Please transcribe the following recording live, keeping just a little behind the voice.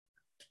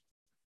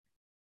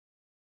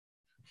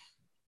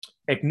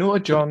ignore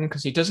John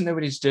because he doesn't know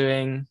what he's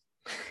doing.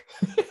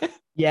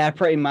 Yeah,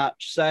 pretty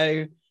much.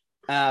 So,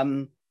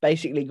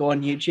 basically, go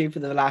on YouTube for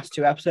the last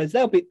two episodes.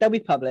 They'll be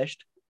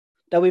published.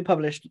 They'll be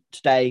published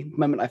today. The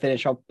moment I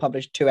finish, I'll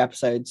publish two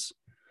episodes.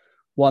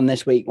 One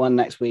this week, one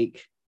next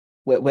week.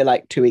 We're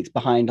like 2 weeks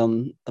behind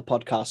on the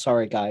podcast.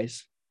 Sorry,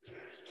 guys.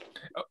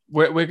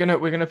 We're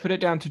gonna put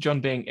it down to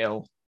John being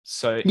ill.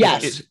 So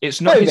Yes,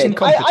 it's not his COVID.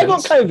 incompetence. I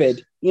got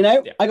COVID.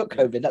 Yeah. I got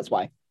COVID. That's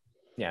why.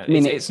 Yeah, I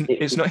mean, it's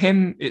not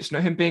him. It's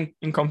not him being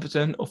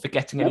incompetent or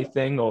forgetting Nope.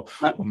 anything or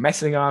Nope.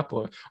 messing up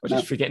or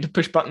just Nope. forgetting to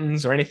push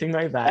buttons or anything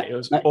like that. It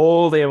was Nope.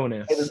 all the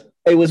illness.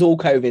 It was all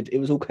COVID. It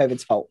was all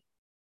COVID's fault.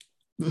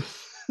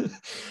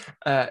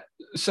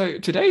 So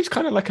today's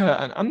kind of like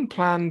an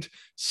unplanned,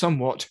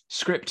 somewhat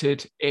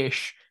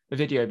scripted-ish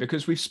video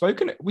because we've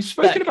spoken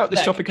about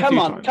this topic a few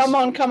times. Come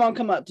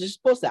on.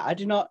 Just pause that. I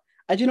do not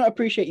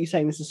appreciate you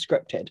saying this is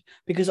scripted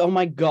because oh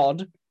my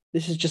god,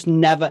 this is just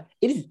never.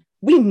 It is.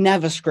 We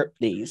never script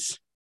these.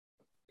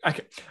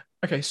 Okay.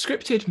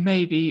 Scripted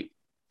may be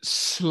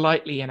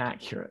slightly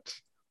inaccurate.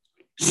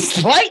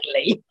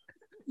 Slightly.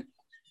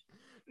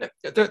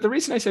 The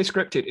reason I say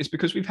scripted is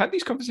because we've had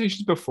these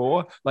conversations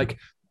before, like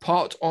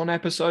part on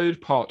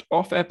episode, part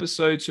off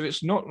episode. So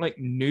it's not like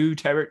new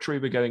territory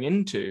we're going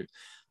into,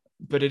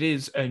 but it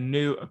is a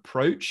new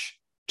approach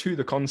to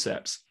the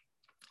concepts,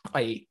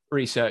 i.e.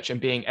 research and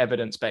being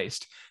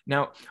evidence-based.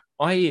 Now,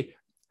 we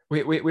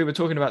were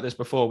talking about this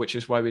before, which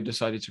is why we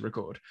decided to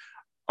record.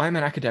 I'm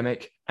an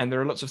academic, and there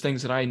are lots of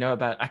things that I know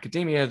about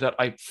academia that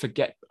I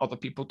forget other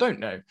people don't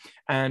know.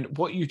 And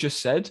what you just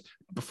said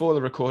before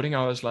the recording,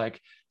 I was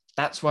like,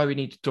 that's why we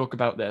need to talk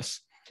about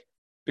this.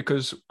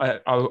 Because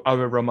I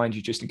will remind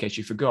you, just in case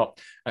you forgot,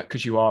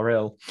 because you are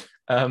ill,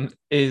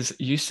 is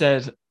you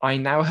said, I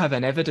now have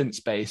an evidence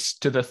base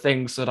to the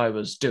things that I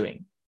was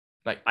doing.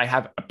 Like, I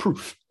have a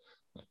proof.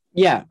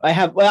 Yeah, I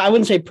have. Well, I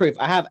wouldn't say proof.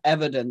 I have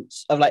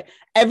evidence of like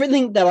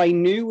everything that I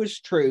knew was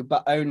true,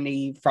 but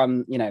only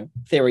from,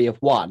 theory of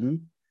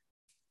one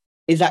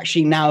is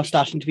actually now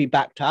starting to be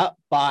backed up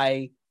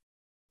by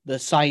the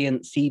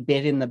sciencey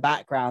bit in the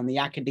background, the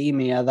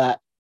academia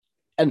that,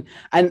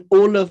 and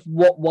all of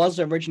what was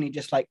originally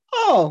just like,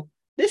 oh,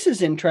 this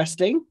is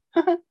interesting.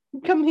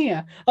 Come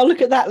here. I'll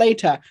look at that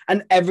later.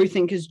 And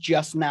everything is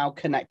just now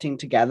connecting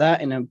together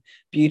in a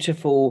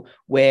beautiful,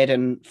 weird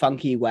and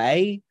funky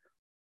way.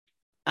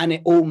 And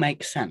it all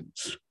makes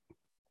sense.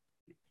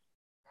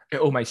 It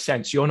all makes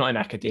sense. You're not in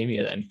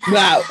academia then.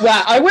 Well,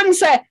 I wouldn't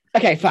say.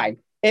 Okay, fine.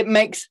 It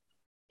makes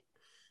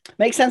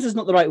sense is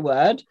not the right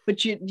word,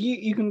 but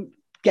you can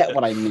get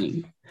what I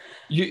mean.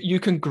 You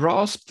can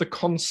grasp the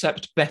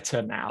concept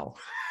better now.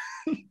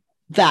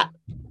 That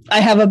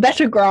I have a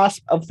better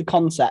grasp of the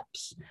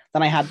concepts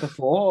than I had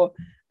before,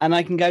 and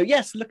I can go,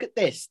 yes, look at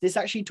this. This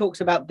actually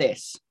talks about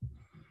this.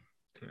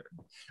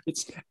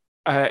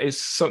 It's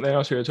something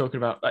else we were talking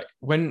about. Like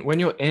when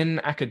you're in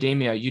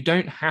academia, you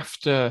don't have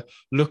to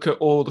look at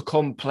all the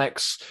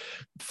complex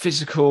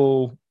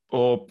physical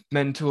or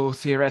mental,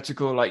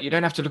 theoretical, like you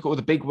don't have to look at all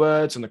the big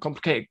words and the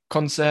complicated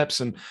concepts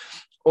and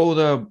all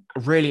the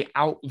really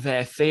out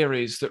there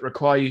theories that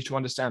require you to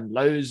understand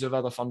loads of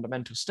other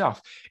fundamental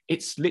stuff.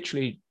 It's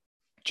literally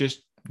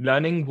just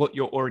learning what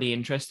you're already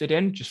interested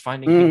in, just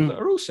finding people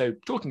that are also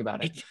talking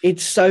about it.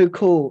 It's so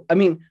cool. I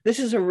mean, this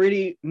is a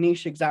really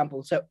niche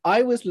example. So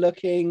I was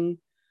looking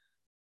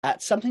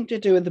at something to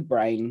do with the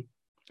brain.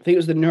 I think it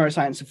was the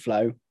neuroscience of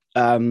flow.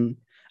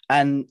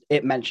 And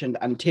it mentioned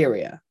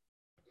anterior.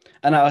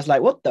 And I was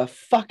like, what the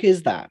fuck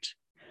is that?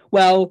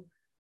 Well,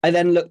 I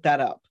then looked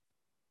that up.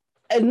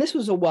 And this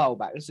was a while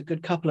back. It was a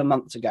good couple of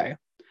months ago.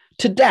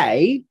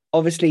 Today,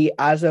 obviously,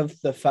 as of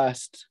the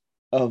 1st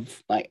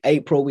of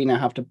April, we now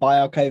have to buy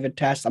our COVID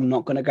test. I'm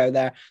not going to go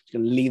there. I'm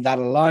going to leave that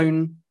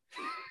alone.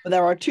 But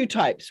there are two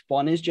types.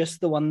 One is just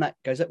the one that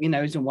goes up your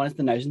nose, and one is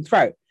the nose and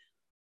throat.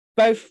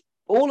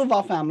 All of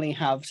our family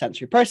have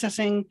sensory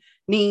processing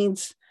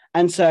needs,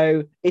 and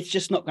so it's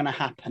just not going to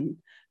happen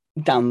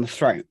down the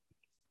throat.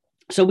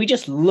 So we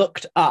just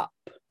looked up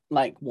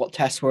what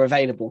tests were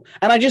available,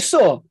 and I just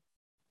saw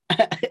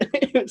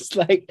it was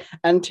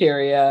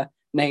anterior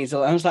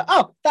nasal. And I was like,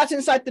 oh, that's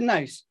inside the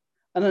nose.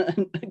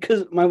 And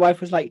because my wife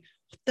was like,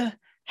 what the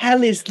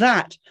hell is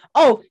that?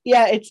 Oh,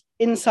 yeah, it's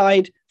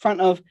inside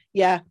front of,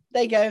 yeah,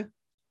 there you go.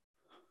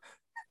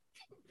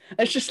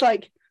 It's just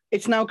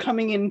it's now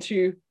coming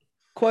into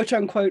quote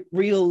unquote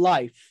real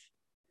life.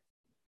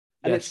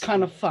 And It's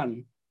kind of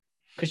fun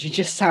because you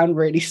just sound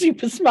really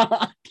super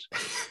smart.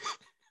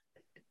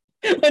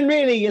 When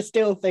really you're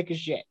still thick as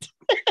shit.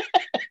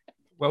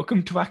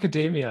 Welcome to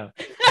academia.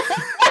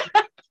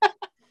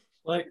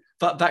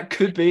 That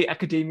could be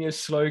academia's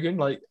slogan.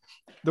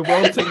 The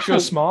world thinks you're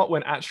smart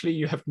when actually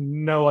you have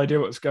no idea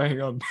what's going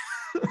on.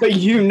 But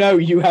you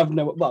have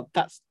no. Well,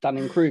 that's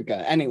Dunning-Kruger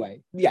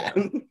anyway. Yeah.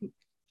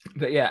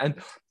 But yeah, and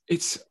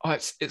it's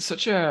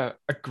such a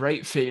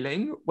great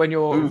feeling when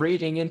you're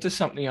reading into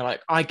something. You're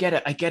like, I get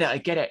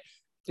it,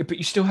 but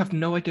you still have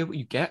no idea what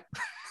you get.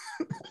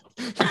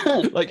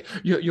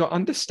 You're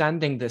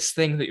understanding this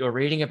thing that you're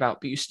reading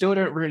about, but you still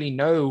don't really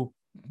know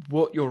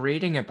what you're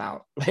reading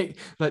about, like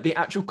the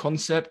actual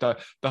concept,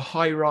 the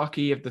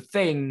hierarchy of the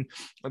thing,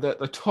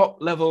 the top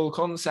level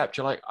concept.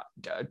 You're like,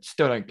 I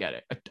still don't get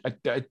it.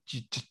 I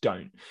just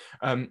don't.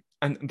 And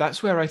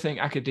that's where I think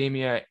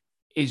academia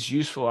is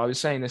useful. I was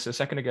saying this a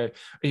second ago,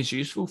 is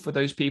useful for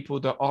those people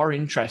that are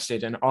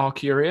interested and are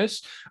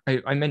curious.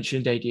 I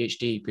mentioned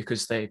ADHD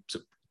because they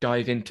sort of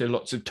dive into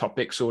lots of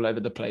topics all over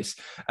the place.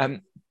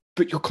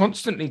 But you're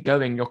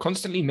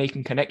constantly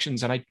making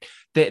connections, and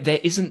there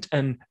isn't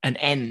an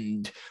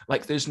end.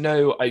 Like there's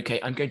no, okay,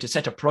 I'm going to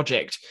set a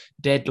project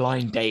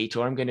deadline date,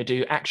 or I'm going to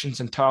do actions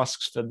and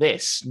tasks for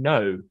this.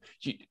 No,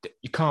 you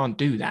can't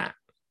do that.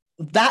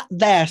 That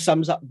there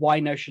sums up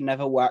why Notion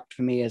never worked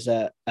for me as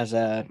a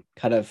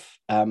kind of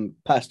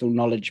personal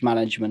knowledge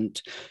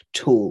management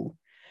tool,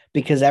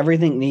 because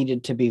everything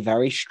needed to be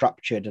very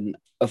structured and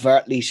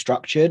overtly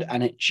structured,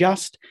 and it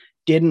just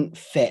didn't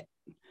fit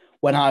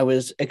when I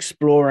was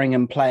exploring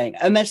and playing.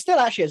 And there still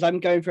actually, as I'm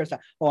going through, it's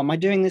like, oh, am I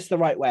doing this the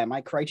right way? Am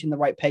I creating the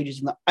right pages?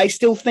 And I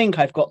still think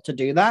I've got to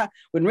do that,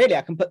 when really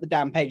I can put the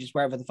damn pages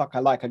wherever the fuck I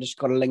like. I just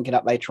got to link it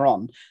up later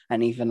on.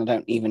 And even I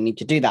don't even need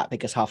to do that,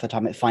 because half the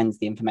time it finds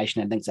the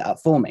information and links it up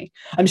for me.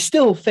 I'm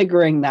still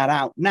figuring that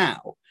out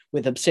now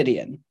with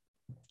Obsidian,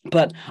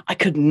 but I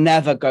could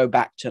never go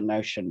back to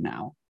Notion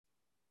now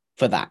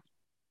for that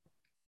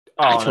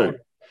at all.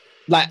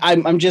 Like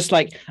I'm just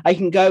like, I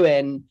can go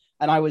in,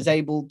 and I was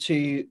able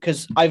to,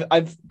 because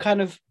I've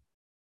kind of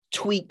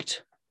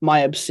tweaked my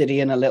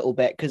Obsidian a little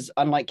bit, because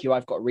unlike you,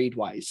 I've got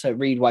Readwise. So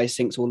Readwise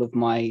syncs all of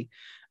my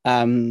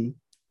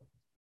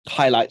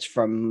highlights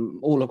from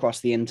all across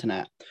the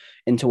internet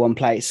into one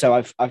place. So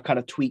I've kind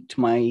of tweaked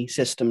my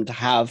system to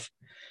have,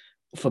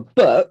 for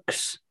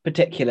books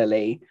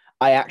particularly,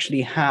 I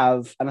actually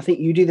have, and I think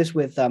you do this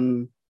with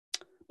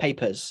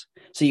papers.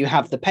 So you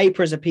have the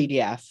paper as a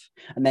PDF,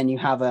 and then you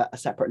have a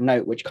separate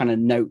note which kind of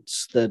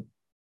notes the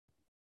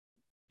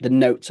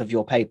notes of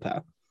your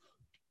paper.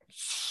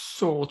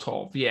 Sort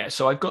of, yeah.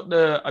 So I've got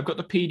the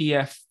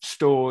PDF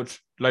stored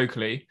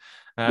locally.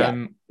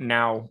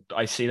 Now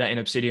I see that in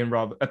Obsidian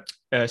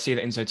see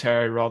that in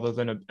Zotero rather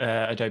than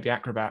Adobe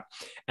Acrobat.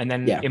 And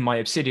then in my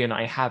Obsidian,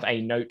 I have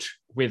a note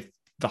with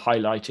the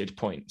highlighted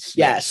points.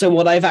 Yeah. So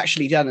what I've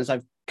actually done is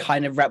I've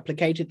kind of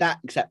replicated that,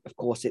 except of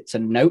course it's a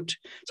note.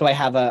 So I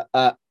have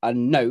a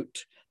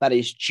note that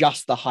is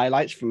just the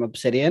highlights from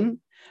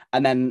Obsidian,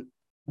 and then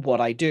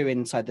what I do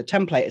inside the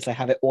template is I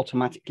have it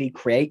automatically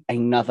create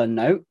another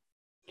note.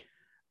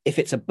 If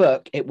it's a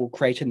book, it will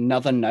create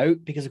another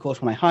note, because of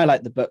course when I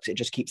highlight the books, it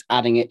just keeps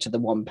adding it to the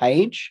one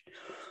page.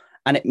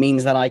 And it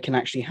means that I can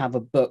actually have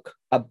a book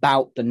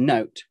about the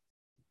note,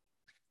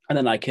 and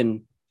then I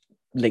can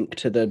link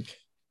to the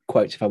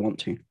quotes if I want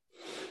to.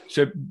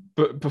 So,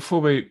 but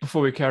before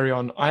we carry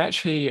on, I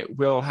actually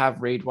will have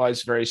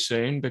Readwise very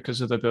soon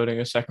because of the building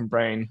a second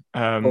brain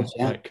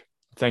like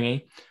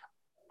thingy.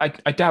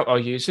 I doubt I'll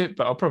use it,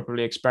 but I'll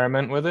probably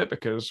experiment with it,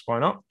 because why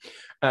not?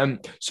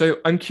 So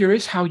I'm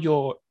curious how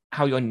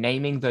you're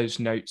naming those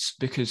notes,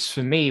 because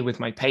for me with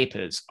my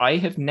papers, I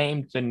have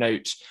named the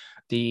note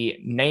the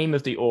name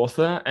of the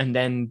author and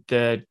then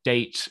the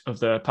date of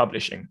the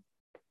publishing.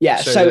 Yeah.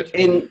 So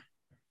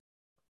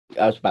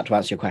I was about to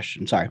answer your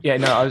question. Sorry. Yeah,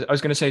 no, I was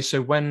going to say,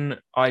 so when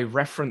I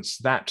reference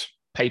that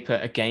paper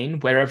again,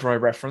 wherever I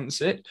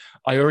reference it,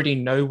 I already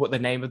know what the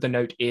name of the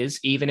note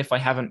is, even if I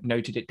haven't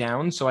noted it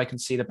down, so I can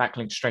see the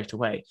backlink straight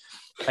away.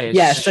 I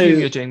assume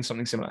you're doing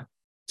something similar.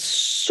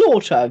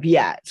 Sort of,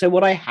 yeah. So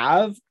what I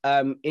have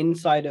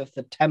inside of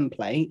the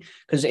template,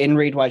 because in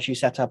Readwise you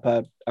set up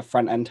a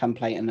front-end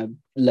template and a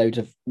load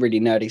of really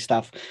nerdy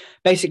stuff.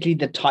 Basically,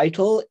 the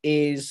title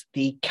is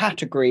the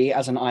category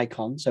as an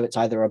icon. So it's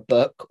either a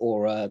book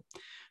or a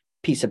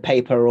piece of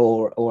paper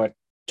or a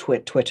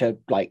Twitter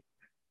like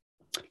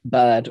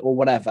bird or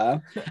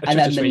whatever. And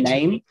then the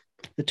name,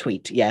 the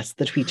tweet, yes,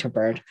 the tweeter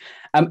bird.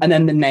 And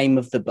then the name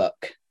of the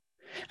book.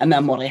 And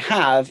then what I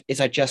have is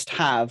I just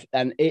have,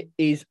 and it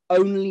is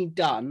only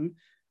done,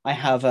 I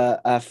have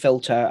a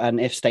filter, an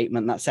if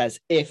statement that says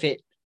if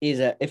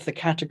the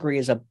category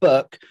is a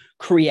book,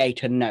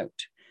 create a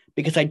note.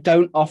 Because I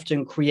don't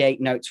often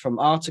create notes from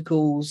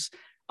articles.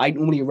 I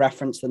normally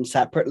reference them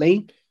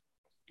separately.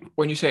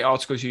 When you say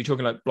articles, are you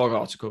talking like blog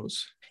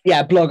articles?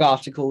 Yeah, blog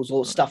articles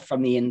or stuff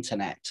from the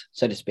internet,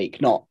 so to speak,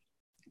 not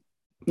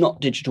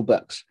digital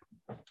books.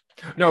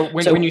 No,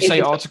 when you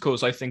say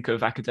articles, I think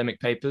of academic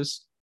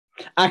papers.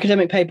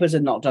 Academic papers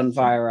are not done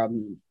via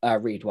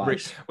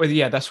Readwise. Well,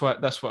 yeah, that's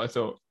what I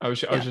thought. I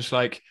was just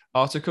like,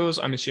 articles.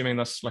 I'm assuming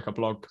that's like a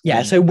blog.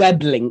 Yeah, so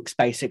web links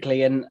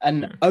basically, and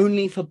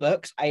only for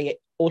books, I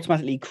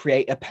automatically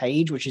create a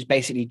page which is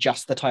basically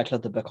just the title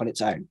of the book on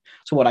its own.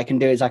 So what I can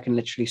do is I can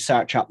literally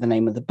search up the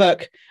name of the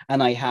book,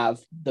 and I have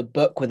the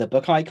book with a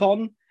book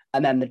icon,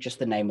 and then just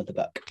the name of the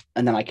book,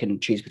 and then I can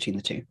choose between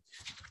the two.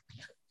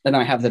 Then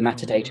I have the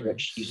metadata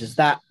which uses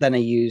that. Then I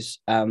use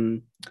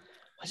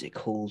what's it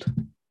called?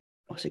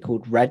 What's it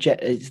called?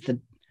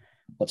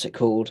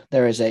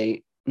 There is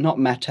a not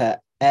meta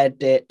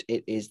edit.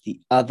 It is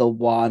the other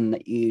one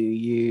that you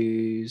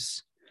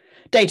use.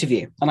 Data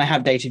view. And I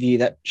have data view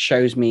that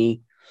shows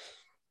me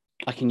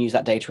I can use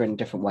that data in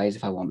different ways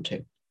if I want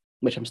to,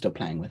 which I'm still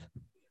playing with.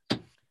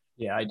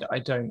 Yeah, I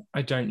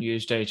don't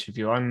use data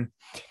view.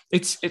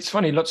 It's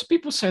funny. Lots of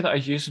people say that I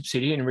use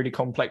Obsidian in really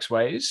complex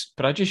ways,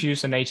 but I just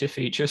use the native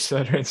features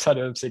that are inside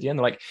of Obsidian.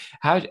 Like,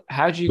 how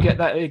do you get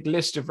that big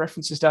list of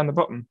references down the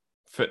bottom?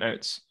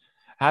 Footnotes.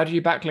 How do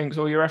you backlink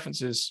all your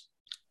references?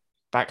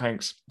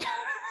 Backlinks.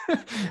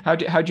 how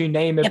do you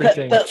name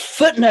everything? But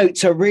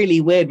footnotes are really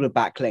weird with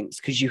backlinks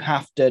because you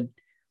have to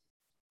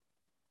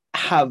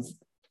have.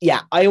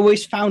 Yeah, I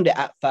always found it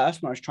at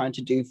first when I was trying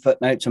to do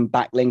footnotes and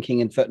backlinking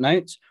in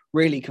footnotes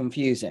really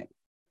confusing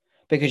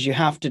because you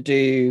have to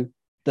do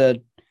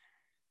the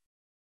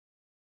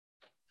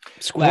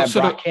square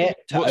bracket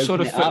to what sort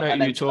open of it up footnote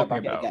and are you then square talking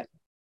bracket about? again.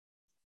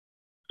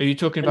 Are you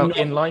talking about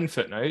inline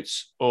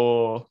footnotes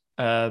or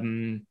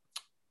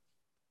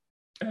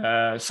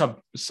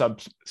sub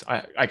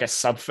I guess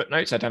sub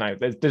footnotes? I don't know.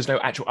 There's no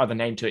actual other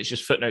name to it. It's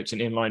just footnotes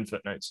and inline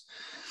footnotes.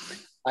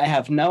 I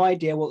have no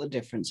idea what the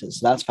difference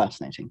is. That's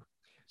fascinating.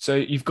 So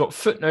you've got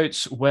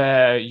footnotes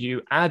where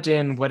you add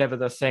in whatever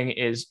the thing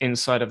is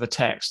inside of the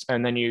text,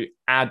 and then you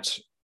add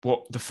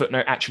what the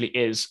footnote actually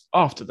is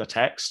after the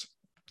text.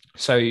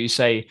 So you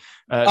say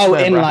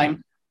inline.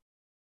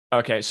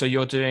 Okay, so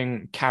you're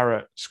doing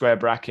caret, square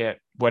bracket,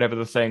 whatever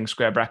the thing,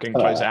 square bracket, and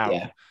close it out.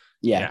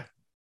 Yeah.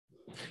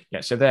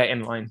 So they're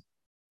inline.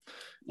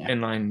 Yeah.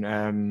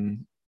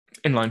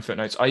 Inline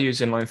footnotes. I use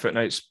inline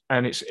footnotes,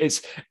 and it's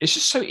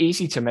just so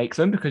easy to make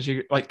them because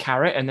you like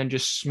caret and then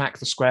just smack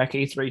the square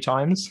key 3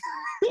 times,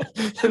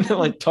 and then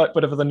like type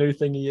whatever the new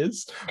thingy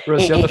is.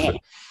 Whereas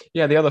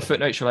the other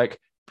footnotes are like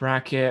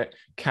bracket,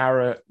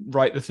 caret,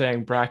 write the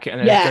thing, bracket,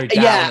 and then go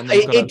down.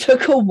 It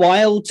took a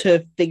while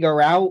to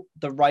figure out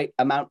the right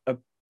amount of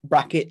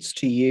brackets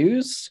to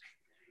use.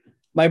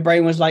 My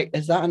brain was like,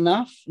 "Is that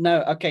enough?"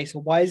 No. Okay, so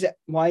why is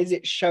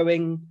it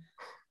showing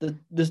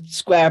the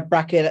square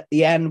bracket at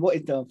the end? What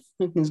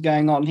is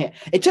going on here?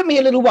 It took me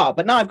a little while,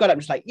 but now I've got it. I'm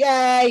just like,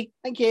 yay,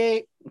 thank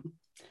you.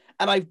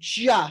 And I've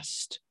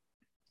just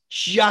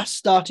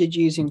started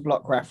using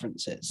block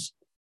references.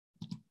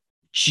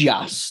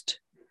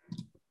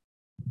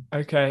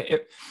 Okay.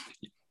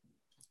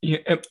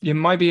 It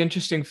might be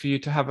interesting for you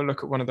to have a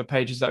look at one of the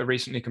pages that I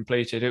recently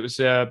completed. It was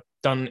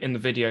done in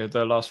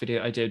the last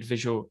video I did,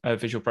 visual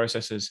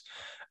processes,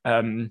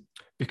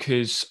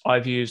 because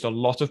I've used a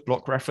lot of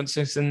block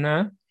references in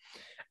there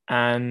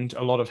and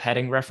a lot of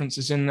heading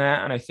references in there.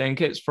 And I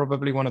think it's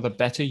probably one of the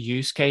better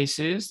use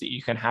cases that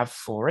you can have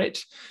for it,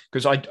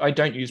 because I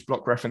don't use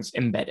block reference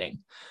embedding,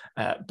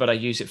 but I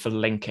use it for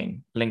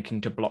linking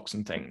to blocks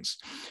and things.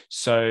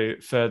 So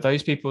for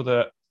those people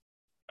that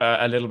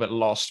a little bit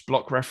lost,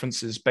 block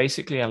references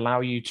basically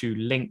allow you to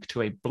link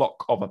to a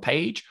block of a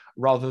page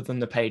rather than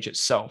the page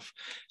itself.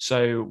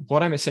 So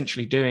what I'm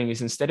essentially doing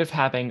is, instead of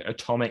having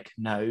atomic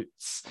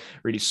notes,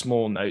 really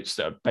small notes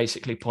that are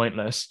basically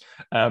pointless,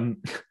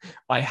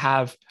 I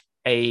have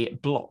a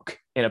block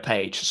in a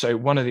page. So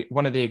one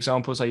of the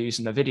examples I use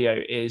in the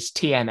video is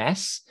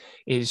TMS,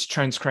 is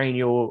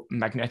transcranial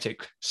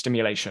magnetic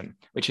stimulation,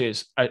 which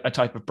is a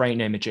type of brain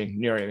imaging,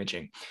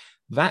 neuroimaging.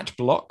 That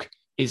block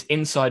is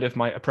inside of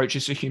my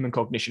Approaches to Human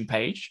Cognition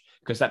page,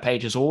 because that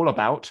page is all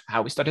about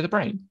how we study the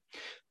brain.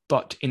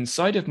 But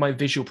inside of my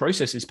visual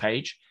processes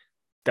page,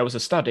 there was a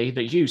study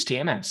that used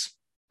TMS.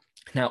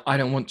 Now, I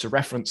don't want to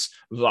reference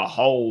the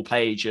whole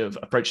page of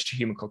Approaches to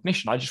Human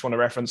Cognition. I just want to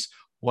reference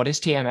what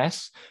is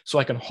TMS, so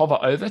I can hover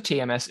over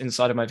TMS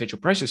inside of my visual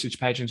processes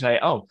page and say,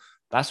 oh,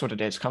 that's what it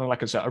is, kind of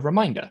like as a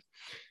reminder.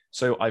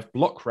 So I've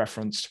block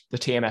referenced the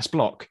TMS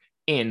block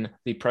in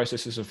the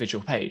processes of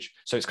visual page.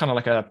 So it's kind of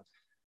like a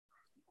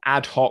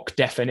ad hoc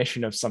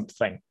definition of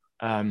something.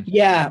 At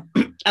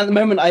the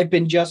moment I've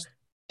been just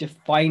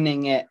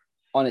defining it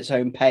on its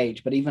own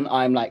page, but even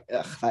I'm like,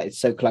 ugh, that is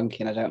so clunky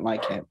and I don't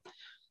like it,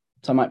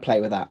 so I might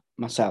play with that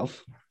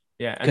myself.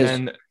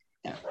 And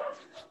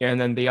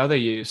then the other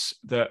use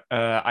that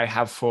I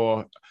have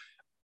for,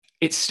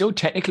 it's still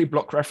technically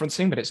block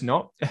referencing, but it's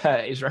not,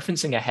 is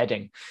referencing a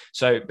heading.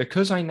 So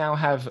because I now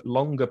have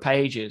longer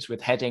pages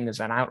with headings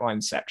and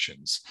outline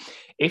sections,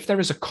 if there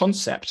is a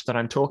concept that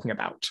I'm talking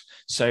about,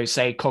 so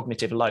say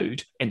cognitive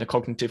load in the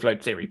cognitive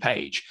load theory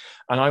page,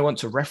 and I want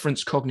to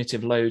reference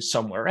cognitive load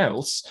somewhere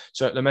else.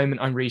 So at the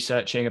moment I'm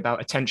researching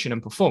about attention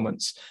and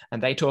performance,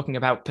 and they're talking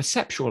about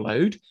perceptual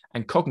load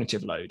and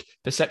cognitive load.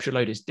 Perceptual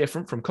load is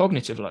different from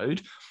cognitive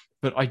load,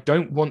 but I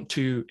don't want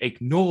to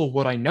ignore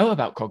what I know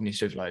about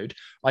cognitive load.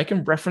 I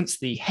can reference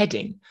the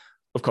heading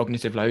of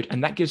cognitive load,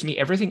 and that gives me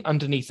everything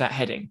underneath that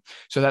heading.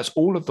 So that's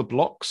all of the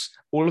blocks,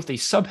 all of the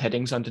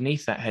subheadings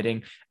underneath that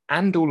heading,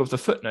 and all of the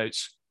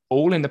footnotes,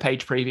 all in the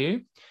page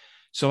preview.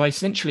 So I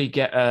essentially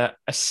get a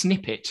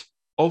snippet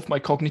of my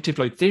cognitive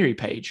load theory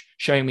page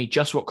showing me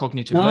just what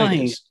cognitive load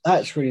is.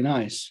 That's really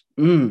nice.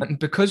 And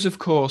because, of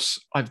course,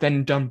 I've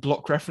then done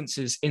block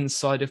references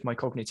inside of my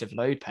cognitive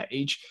load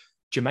page,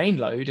 Germain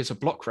load is a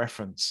block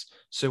reference.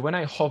 So when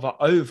I hover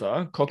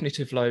over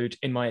cognitive load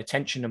in my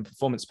attention and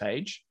performance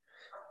page,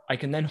 I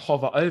can then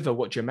hover over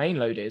what Germain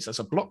load is as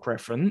a block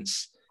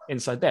reference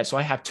inside there. So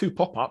I have 2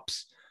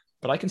 pop-ups,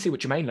 but I can see what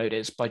Germain load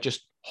is by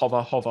just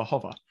hover, hover,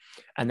 hover.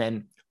 And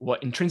then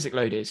what intrinsic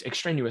load is,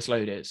 extraneous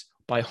load is,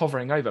 by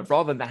hovering over,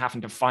 rather than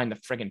having to find the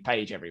frigging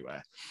page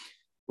everywhere,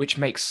 which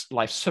makes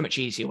life so much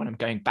easier when I'm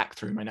going back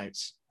through my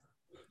notes.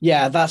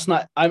 Yeah, that's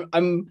not.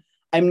 I'm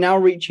now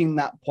reaching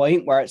that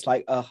point where it's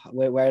like, oh,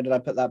 where did I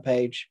put that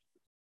page?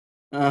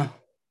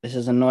 This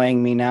is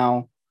annoying me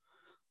now.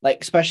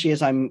 Like, especially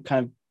as I'm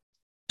kind of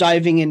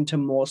diving into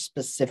more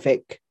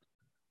specific.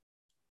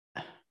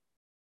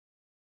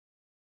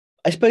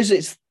 I suppose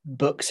it's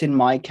books in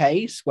my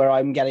case where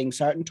I'm getting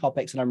certain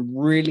topics and I'm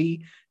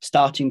really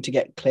starting to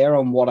get clear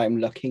on what I'm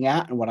looking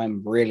at and what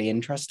I'm really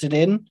interested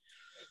in.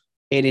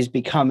 It is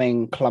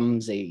becoming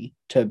clumsy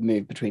to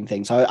move between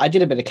things. So I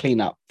did a bit of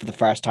cleanup for the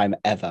first time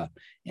ever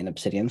in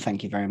Obsidian.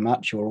 Thank you very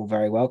much. You're all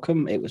very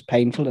welcome. It was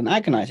painful and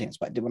agonizing. It's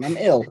what I did when I'm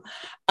ill.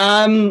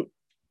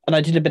 And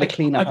I did a bit of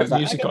cleanup. I put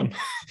music on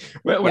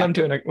when I'm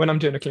doing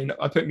a cleanup.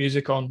 I put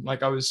music on.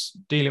 Like I was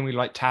dealing with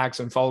like tags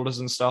and folders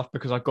and stuff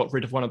because I got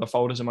rid of one of the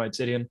folders in my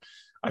Obsidian.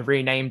 I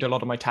renamed a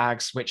lot of my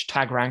tags, which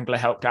Tag Wrangler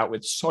helped out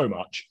with so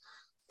much.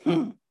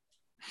 But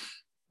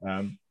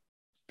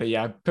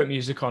yeah, I put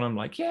music on. I'm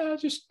like, yeah,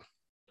 just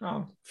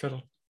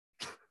fiddle.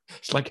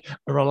 It's like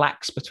a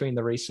relax between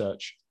the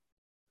research.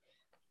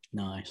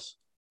 Nice.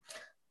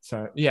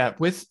 So yeah,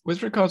 with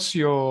regards to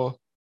your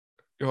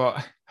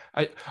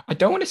I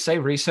don't want to say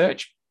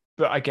research,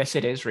 but I guess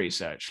it is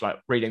research, like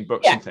reading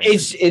books and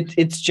things.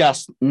 It's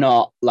just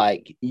not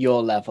like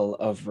your level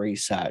of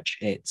research.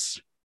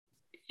 It's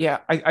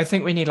I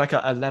think we need like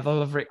a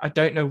level of I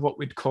don't know what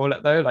we'd call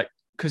it though, like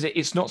because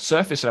it's not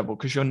surface level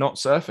because you're not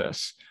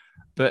surface,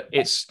 but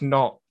it's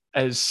not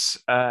as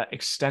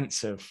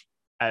extensive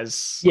as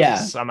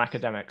some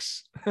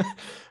academics.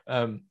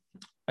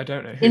 I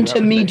don't know.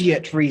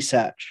 Intermediate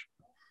research.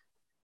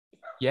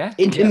 Yeah.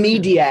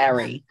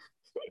 Intermediary.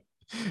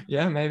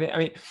 Yeah, maybe. I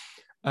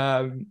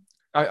mean,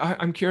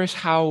 I'm curious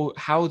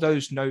how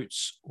those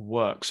notes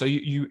work. So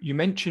you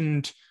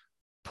mentioned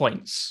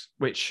points,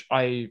 which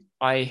I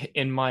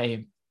in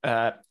my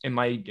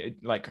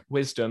like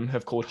wisdom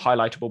have called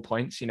highlightable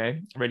points. You know,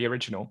 really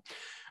original.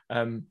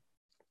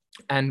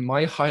 And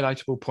my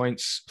highlightable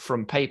points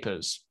from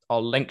papers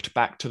are linked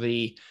back to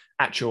the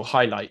actual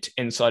highlight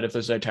inside of the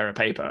Zotero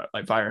paper,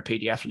 like via a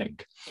PDF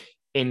link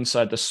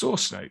inside the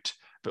source note.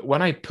 But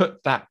when I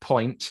put that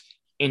point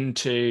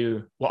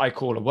into what I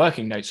call a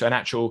working note, so an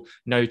actual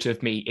note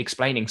of me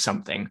explaining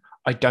something,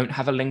 I don't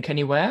have a link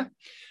anywhere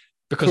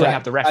because Correct. I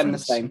have the reference. I'm the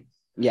same.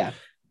 Yeah.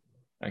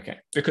 Okay.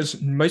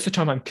 Because most of the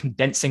time I'm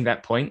condensing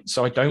that point,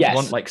 so I don't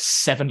want like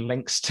 7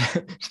 links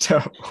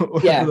to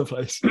all over the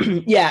place.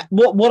 Yeah.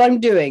 What I'm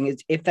doing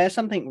is if there's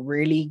something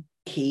really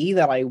key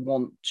that I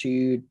want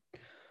to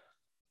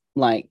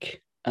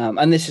like,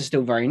 and this is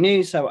still very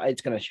new, so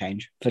it's going to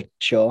change for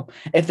sure.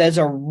 If there's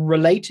a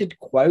related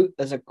quote,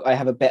 I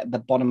have a bit at the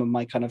bottom of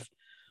my kind of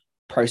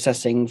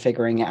processing,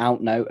 figuring it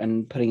out note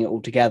and putting it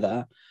all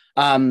together.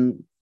 I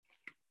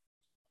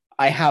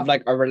have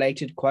like a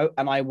related quote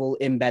and I will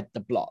embed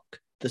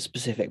the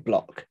specific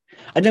block.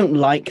 I don't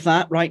like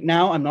that right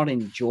now. I'm not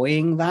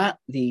enjoying that.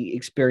 The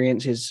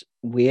experience is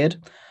weird.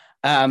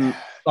 But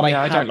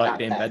I don't like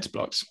the embeds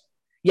blocks.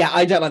 Yeah,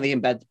 I don't like the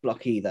embed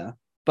block either.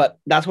 But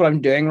that's what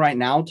I'm doing right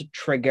now to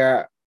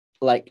trigger,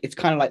 like, it's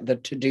kind of like the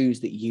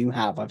to-dos that you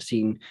have. I've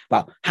seen,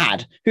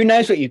 had. Who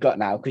knows what you've got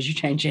now because you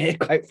change it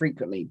quite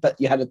frequently. But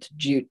you had a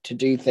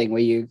to-do thing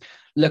where you're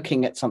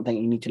looking at something,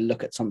 you need to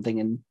look at something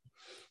in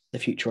the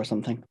future or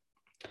something.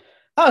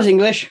 That was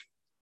English.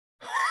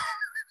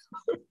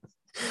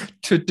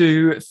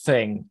 To-do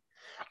thing.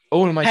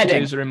 All of my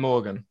to-dos are in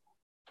Morgan.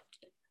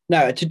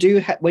 No,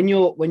 to-do, when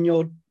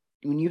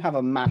you have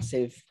a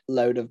massive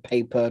load of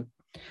paper,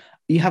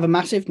 you have a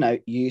massive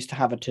note. You used to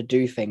have a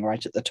to-do thing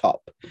right at the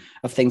top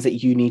of things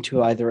that you need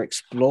to either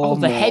explore. Oh,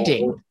 the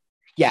heading.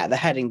 Yeah, the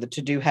heading, the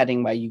to-do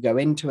heading where you go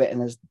into it and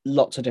there's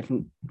lots of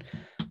different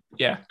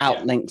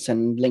outlinks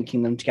and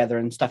linking them together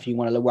and stuff you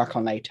want to work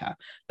on later.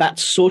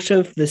 That's sort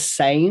of the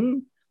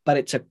same, but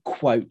it's a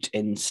quote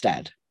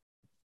instead.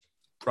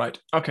 Right.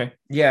 Okay.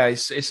 Yeah,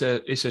 it's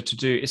a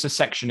to-do. It's a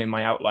section in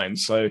my outline.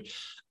 So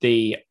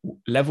the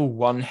level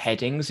 1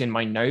 headings in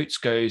my notes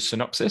go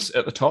synopsis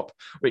at the top,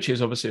 which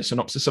is obviously a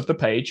synopsis of the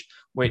page,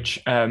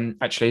 which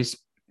actually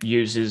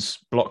uses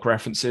block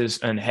references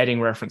and heading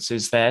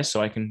references there,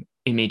 so I can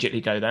immediately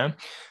go there.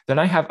 Then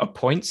I have a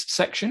points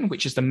section,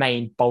 which is the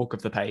main bulk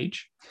of the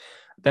page.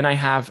 Then I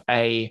have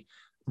a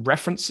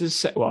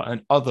references,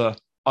 an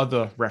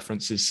other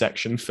references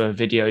section for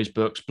videos,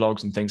 books,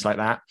 blogs, and things like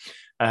that.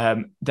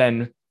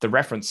 Then the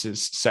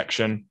references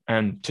section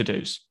and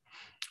to-dos.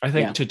 I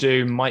think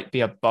to-do might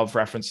be above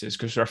references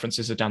because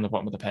references are down the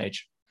bottom of the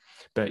page.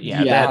 But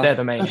they're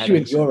the main headings.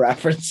 With your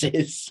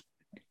references.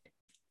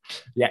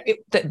 Yeah,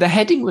 the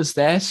heading was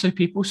there so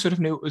people sort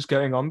of knew what was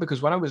going on,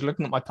 because when I was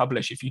looking at my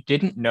publish, if you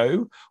didn't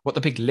know what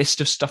the big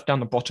list of stuff down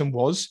the bottom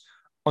was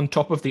on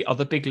top of the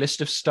other big list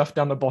of stuff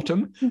down the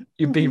bottom,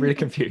 you'd be really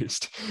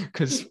confused,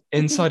 because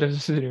inside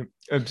of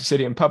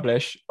Obsidian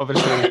Publish,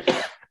 obviously,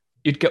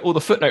 you'd get all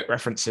the footnote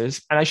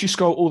references, and as you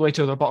scroll all the way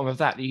to the bottom of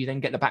that, you then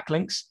get the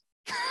backlinks.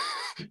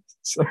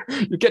 So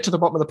you get to the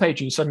bottom of the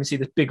page and you suddenly see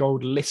this big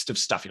old list of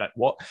stuff. You're like,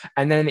 what?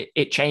 And then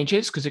it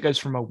changes because it goes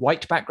from a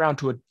white background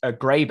to a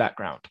gray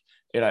background.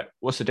 You're like,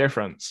 what's the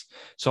difference?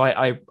 So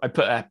I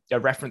put a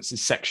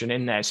references section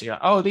in there. So you're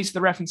like, oh, these are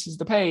the references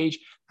to the page,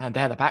 and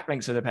they're the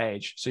backlinks of the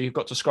page. So you've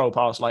got to scroll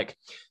past like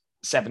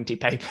 70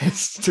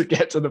 papers to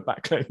get to the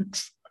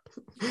backlinks.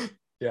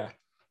 Yeah.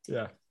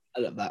 I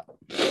love that.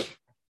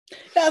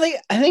 Yeah,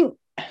 I think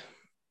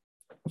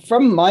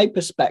from my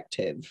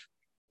perspective,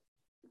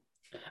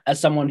 as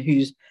someone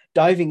who's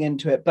diving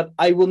into it, but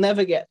I will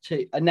never get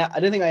to, I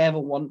don't think I ever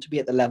want to be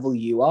at the level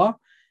you are.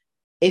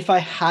 If I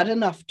had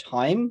enough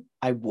time,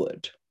 I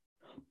would,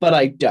 but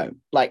I don't.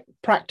 Like,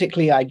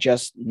 practically, I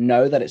just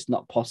know that it's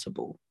not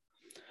possible,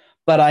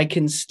 but I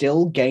can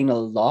still gain a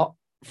lot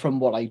from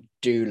what I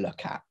do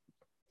look at.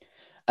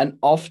 And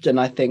often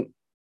I think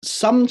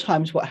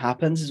sometimes what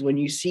happens is when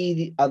you see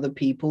the other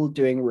people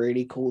doing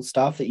really cool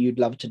stuff that you'd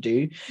love to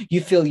do,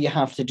 you feel you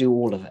have to do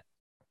all of it.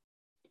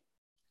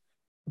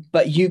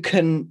 But you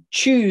can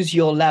choose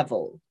your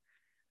level,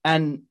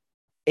 and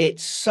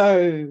it's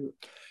so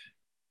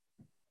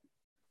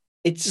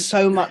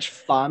much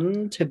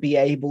fun to be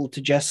able to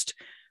just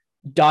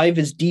dive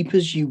as deep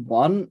as you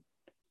want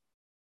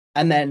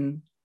and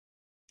then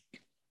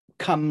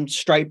come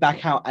straight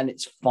back out, and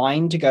it's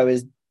fine to go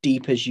as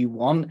deep as you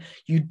want.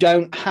 You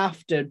don't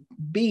have to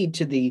be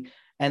to the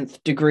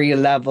nth degree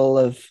level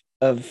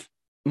of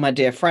my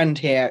dear friend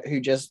here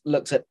who just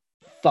looks at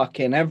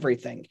fucking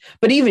everything.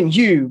 But even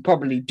you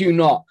probably do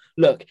not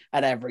look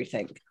at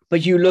everything,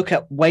 but you look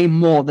at way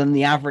more than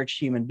the average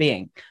human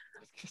being.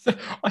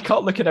 I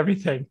can't look at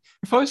everything.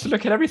 If I was to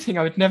look at everything,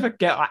 I would never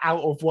get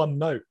out of one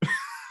note.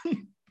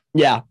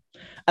 Yeah.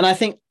 And I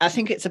think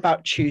it's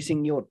about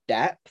choosing your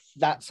depth.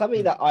 That's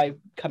something that I'm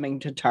coming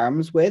to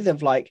terms with,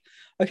 of like,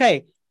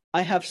 okay,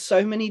 I have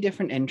so many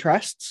different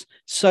interests,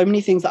 so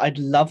many things that I'd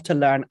love to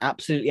learn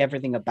absolutely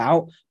everything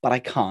about, but I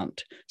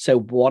can't. So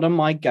what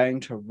am I going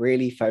to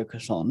really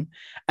focus on?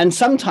 And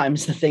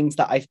sometimes the things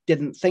that I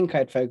didn't think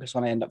I'd focus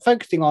on, I end up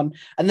focusing on,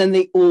 and then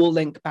they all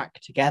link back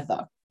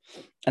together.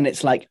 And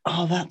it's like,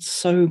 oh, that's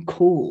so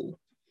cool.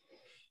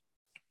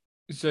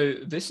 So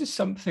this is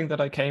something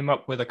that I came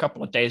up with a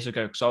couple of days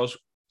ago, because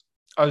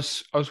I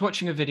was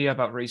watching a video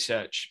about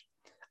research,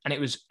 and it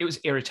was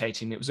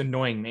irritating. It was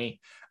annoying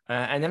me.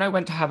 And then I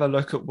went to have a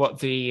look at what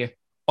the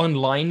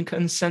online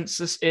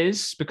consensus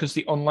is, because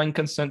the online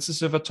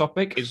consensus of a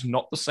topic is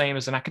not the same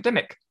as an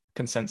academic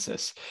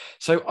consensus.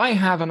 So I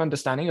have an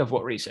understanding of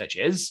what research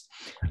is,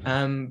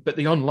 but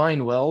the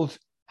online world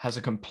has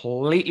a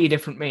completely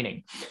different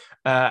meaning.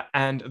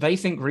 And they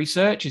think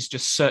research is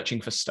just searching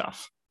for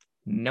stuff.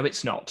 No,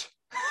 it's not.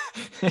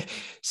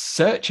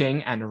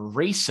 Searching and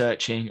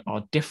researching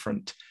are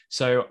different.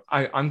 So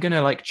I'm going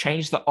to like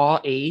change the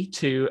RE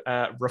to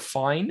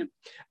refine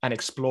and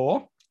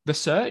explore the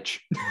search,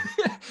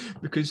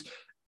 because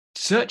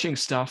searching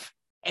stuff,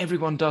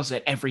 everyone does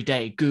it every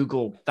day.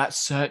 Google, that's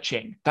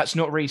searching. That's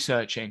not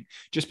researching.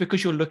 Just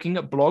because you're looking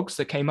at blogs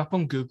that came up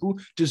on Google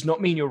does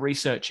not mean you're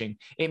researching.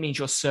 It means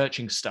you're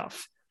searching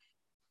stuff.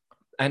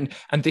 And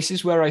this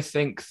is where I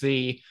think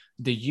the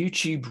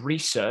YouTube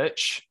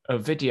research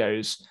of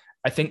videos,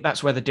 I think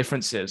that's where the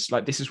difference is.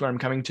 Like, this is where I'm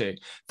coming to.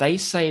 They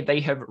say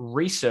they have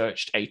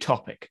researched a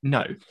topic.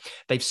 No,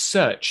 they've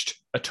searched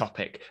a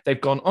topic. They've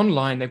gone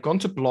online, they've gone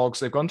to blogs,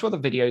 they've gone to other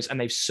videos, and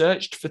they've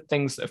searched for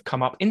things that have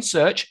come up in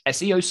search,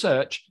 SEO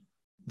search,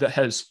 that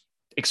has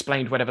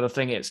explained whatever the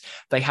thing is.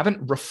 They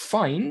haven't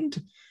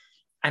refined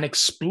and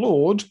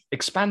explored,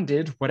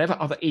 expanded, whatever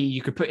other E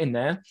you could put in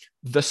there,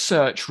 the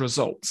search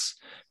results.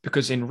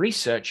 Because in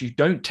research, you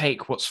don't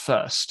take what's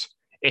first.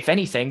 If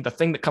anything, the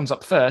thing that comes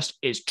up first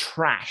is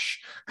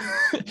trash,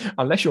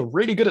 unless you're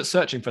really good at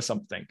searching for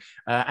something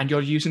and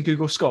you're using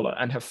Google Scholar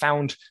and have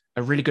found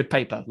a really good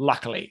paper,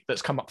 luckily,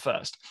 that's come up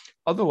first.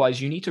 Otherwise,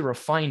 you need to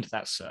refine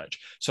that search.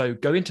 So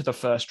go into the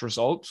first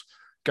result,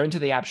 go into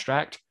the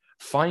abstract,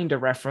 find a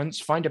reference,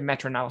 find a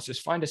meta-analysis,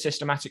 find a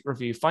systematic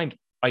review, find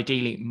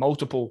ideally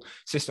multiple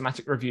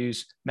systematic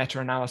reviews,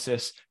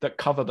 meta-analysis that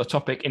cover the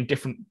topic in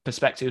different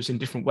perspectives, in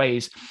different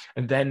ways,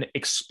 and then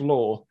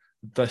explore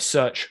the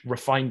search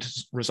refined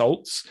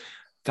results.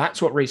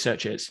 That's what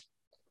research is.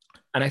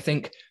 And I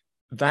think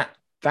that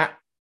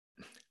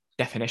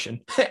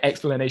definition,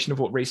 explanation of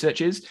what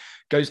research is,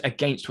 goes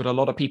against what a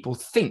lot of people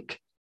think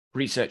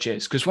research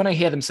is. Because when I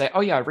hear them say,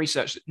 oh yeah, I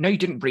researched, no, you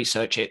didn't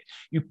research it.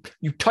 You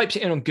typed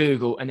it in on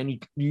Google and then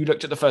you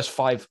looked at the first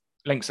 5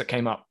 links that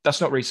came up. That's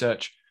not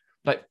research.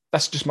 Like,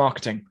 that's just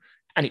marketing.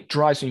 And it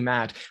drives me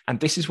mad. And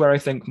this is where I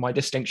think my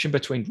distinction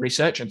between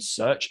research and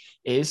search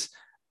is,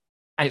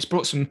 and it's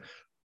brought some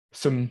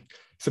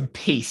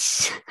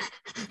peace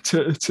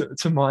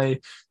to my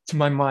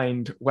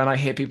mind when I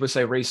hear people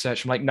say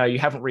research. I'm like, no, you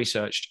haven't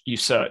researched, you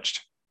searched.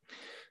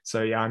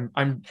 So yeah,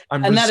 I'm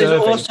and that is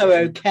also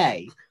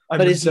okay.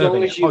 But as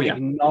long as you yeah.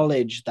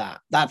 acknowledge that,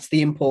 that's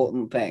the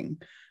important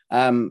thing.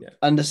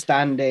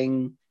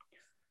 Understanding,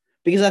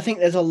 because I think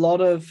there's a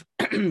lot of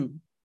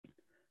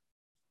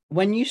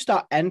when you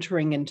start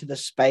entering into the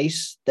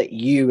space that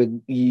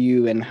you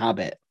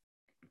inhabit,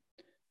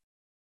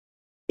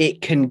 it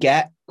can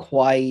get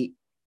quite.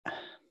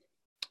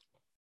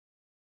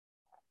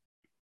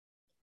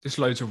 There's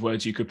loads of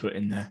words you could put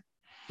in there.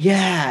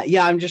 Yeah.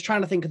 I'm just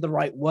trying to think of the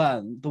right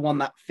word, the one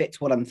that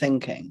fits what I'm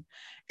thinking.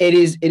 It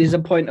is a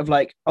point of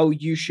like, oh,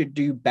 you should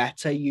do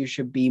better. You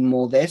should be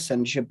more this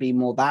and should be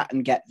more that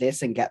and get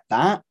this and get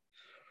that.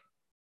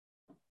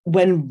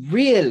 When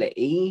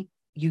really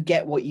you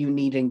get what you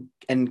need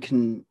and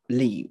can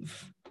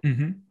leave.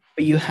 Mm-hmm.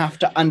 But you have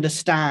to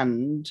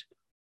understand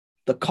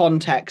the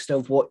context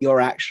of what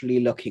you're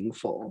actually looking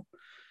for.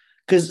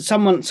 Because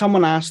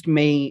someone asked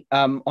me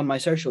on my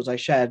socials, I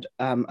shared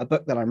a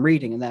book that I'm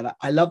reading, and they're like,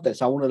 I love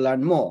this. I want to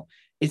learn more.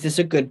 Is this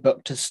a good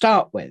book to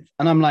start with?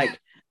 And I'm like,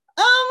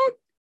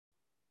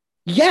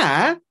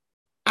 yeah.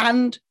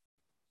 And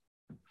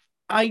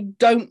I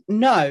don't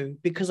know,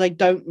 because I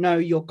don't know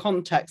your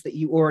context that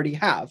you already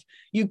have.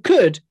 You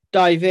could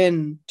dive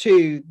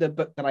into the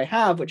book that I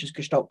have, which is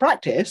Gestalt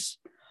Practice,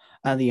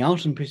 The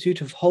Art and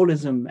Pursuit of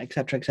Holism,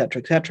 etc.,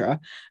 etc., etc.,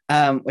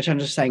 which I'm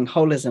just saying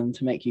holism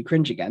to make you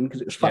cringe again because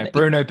it was funny. Yeah,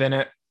 Bruno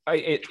Bennett.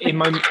 In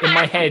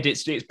my head,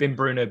 it's been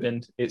Bruno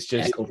Bennett. It's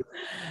just yeah, cool.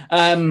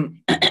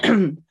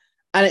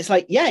 And it's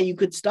like, yeah, you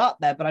could start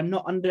there, but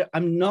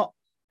I'm not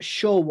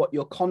sure what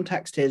your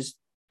context is.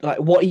 Like,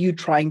 what are you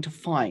trying to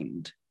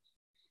find?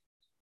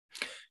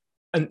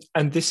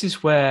 And this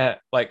is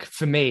where, like,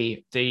 for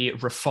me, the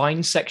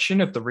refine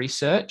section of the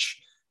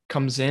research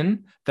comes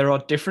in. There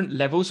are different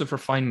levels of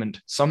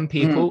refinement. Some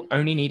people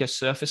only need a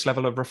surface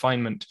level of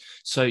refinement.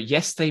 So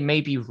yes, they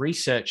may be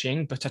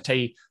researching, but at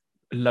a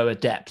lower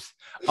depth.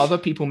 Other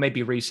people may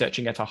be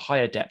researching at a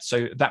higher depth.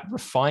 So that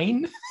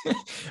refine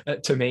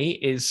to me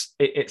is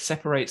it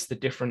separates the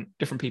different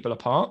people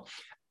apart.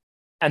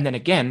 And then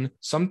again,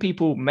 some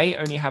people may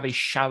only have a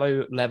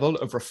shallow level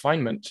of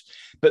refinement,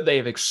 but they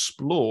have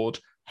explored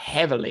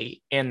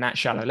heavily in that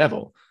shallow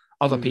level.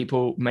 Other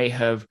people may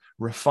have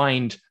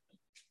refined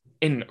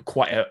in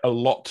quite a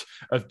lot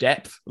of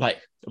depth, like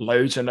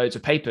loads and loads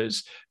of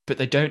papers, but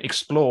they don't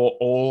explore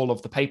all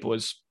of the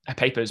papers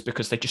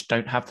because they just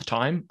don't have the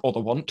time or the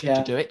want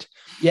to do it.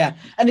 Yeah.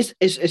 And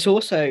it's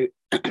also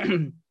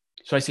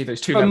so I see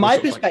those two from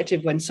levels my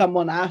perspective, when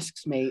someone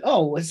asks me,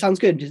 oh, it sounds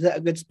good, is that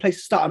a good place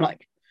to start? I'm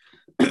like,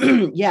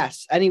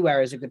 yes,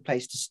 anywhere is a good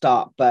place to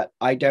start, but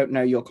I don't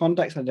know your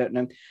context. I don't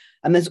know.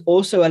 And there's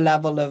also a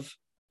level of,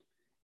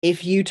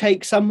 if you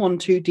take someone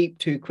too deep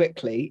too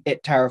quickly,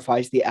 it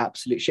terrifies the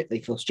absolute shit. They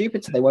feel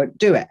stupid, so they won't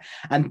do it.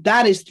 And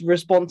that is the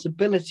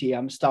responsibility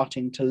I'm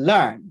starting to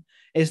learn.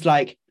 Is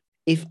like,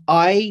 if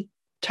I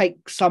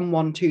take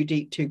someone too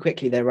deep too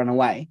quickly, they run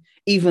away,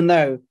 even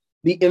though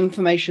the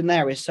information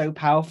there is so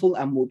powerful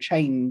and will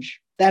change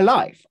their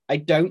life. I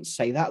don't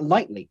say that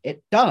lightly.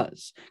 It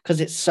does, because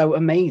it's so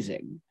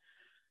amazing.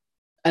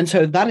 And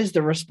so that is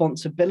the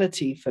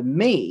responsibility for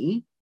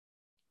me.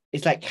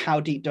 It's like, how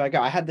deep do I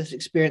go? I had this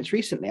experience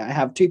recently. I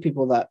have two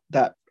people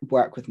that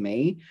work with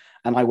me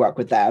and I work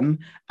with them.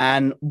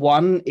 And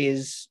one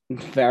is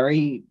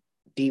very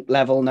deep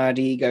level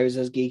nerdy, goes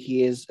as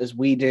geeky as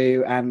we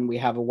do. And we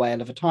have a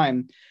whale of a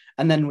time.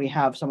 And then we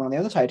have someone on the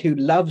other side who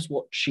loves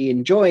what she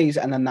enjoys.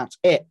 And then that's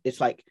it. It's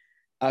like,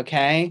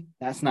 okay,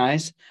 that's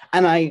nice.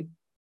 And I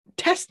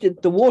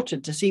tested the water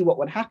to see what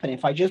would happen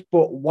if I just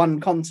brought one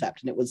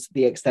concept, and it was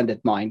the extended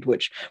mind,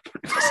 which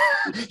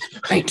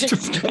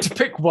to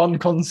pick one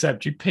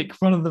concept, you pick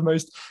one of the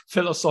most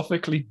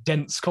philosophically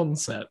dense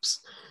concepts,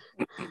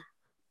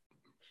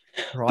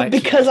 right? But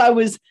because I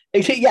was,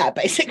 yeah,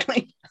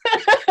 basically.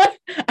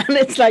 And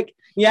it's like,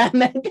 yeah,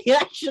 maybe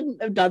I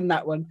shouldn't have done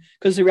that one,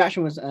 because the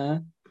reaction was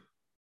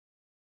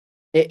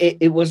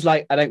it was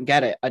like, I don't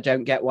get it. I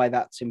don't get why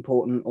that's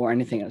important or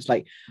anything. It's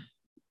like,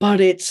 but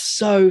it's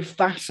so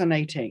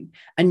fascinating,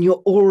 and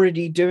you're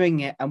already doing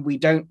it, and we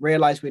don't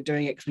realize we're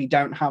doing it because we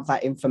don't have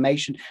that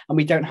information, and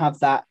we don't have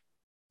that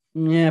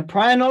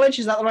prior knowledge.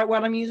 Is that the right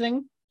word I'm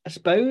using? I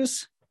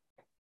suppose.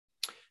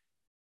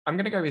 I'm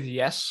going to go with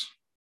yes.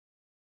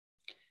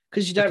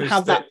 Because you don't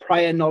have that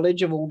prior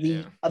knowledge of all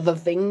the other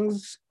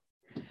things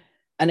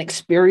and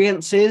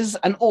experiences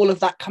and all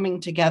of that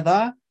coming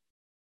together.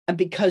 And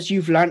because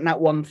you've learned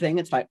that one thing,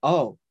 it's like,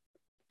 oh,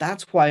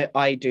 that's why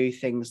I do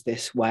things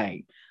this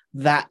way.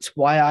 That's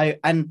why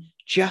and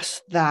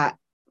just that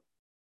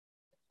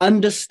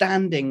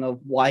understanding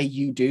of why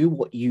you do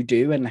what you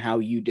do and how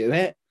you do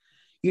it.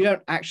 You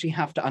don't actually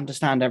have to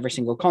understand every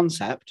single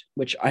concept,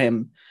 which I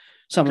am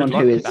someone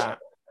who is,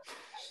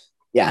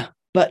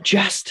 but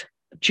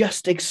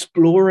just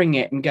exploring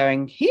it and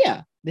going,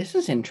 here, this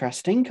is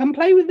interesting. Come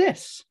play with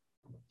this.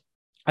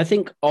 I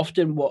think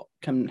often what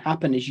can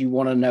happen is you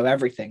want to know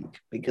everything,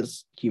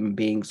 because human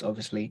beings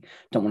obviously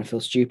don't want to feel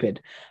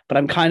stupid, but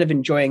I'm kind of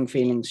enjoying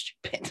feeling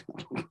stupid.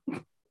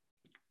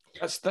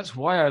 That's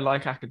why I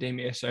like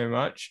academia so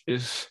much,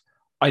 is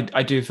I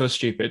do feel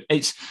stupid.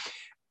 It's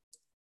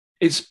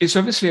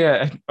obviously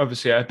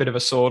a bit of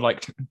a sword,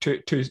 like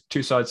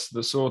two sides to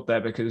the sword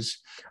there, because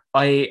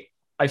I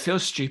feel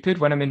stupid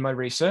when I'm in my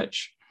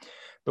research,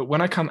 But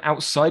when I come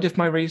outside of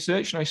my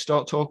research and I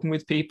start talking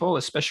with people,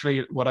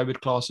 especially what I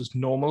would class as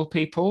normal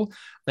people,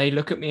 they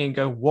look at me and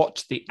go,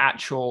 what the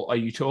actual are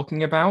you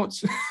talking about?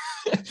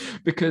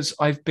 Because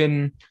I've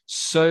been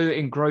so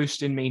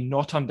engrossed in me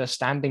not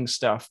understanding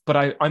stuff,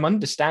 but I'm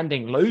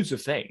understanding loads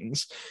of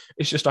things.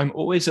 It's just I'm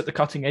always at the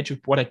cutting edge of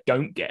what I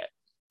don't get.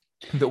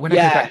 But when I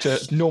go back to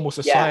normal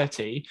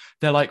society,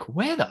 they're like,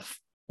 where the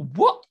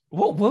what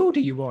world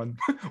are you on?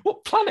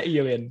 What planet are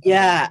you in?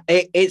 Yeah,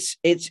 it's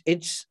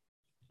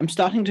I'm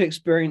starting to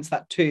experience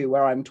that too,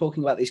 where I'm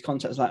talking about these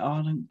concepts like,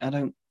 oh, I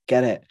don't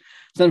get it.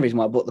 It's another reason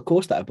why I bought the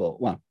course that I bought.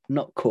 Well,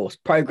 not course,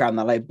 program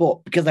that I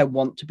bought, because I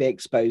want to be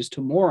exposed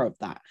to more of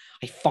that.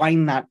 I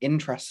find that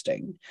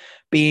interesting,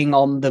 being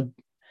on the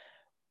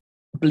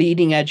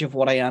bleeding edge of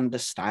what I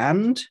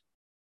understand,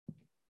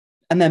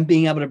 and then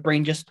being able to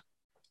bring just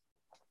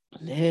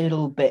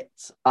little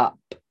bits up.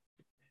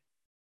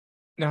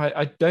 Now,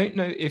 I don't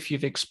know if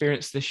you've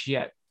experienced this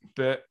yet,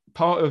 but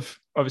part of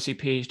obviously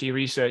PhD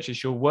research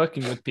is you're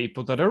working with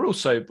people that are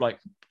also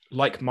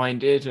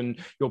like-minded, and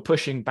you're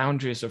pushing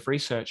boundaries of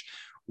research.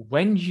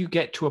 When you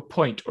get to a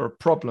point or a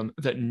problem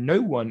that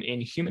no one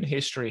in human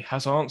history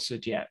has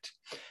answered yet,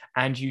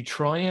 and you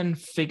try and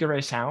figure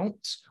it out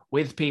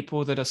with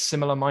people that are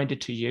similar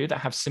minded to you, that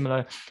have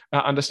similar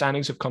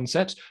understandings of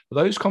concepts,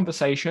 those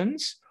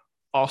conversations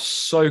are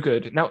so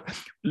good. Now,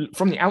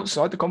 from the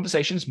outside, the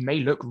conversations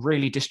may look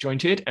really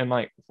disjointed and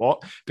like,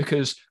 what?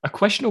 Because a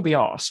question will be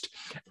asked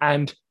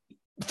and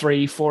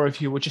 3-4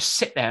 of you will just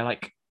sit there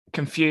like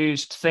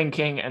confused,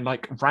 thinking, and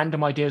like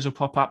random ideas will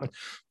pop up and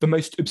the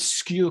most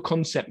obscure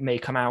concept may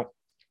come out.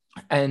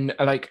 And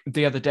like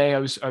the other day, I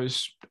was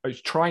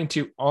trying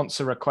to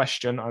answer a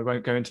question. I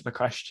won't go into the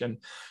question.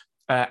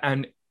 Okay,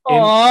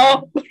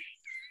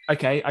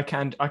 I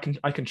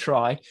can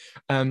try.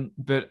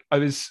 But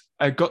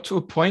I got to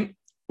a point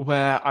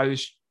where I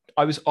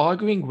was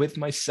arguing with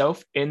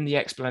myself in the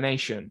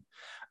explanation,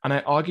 and I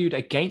argued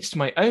against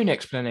my own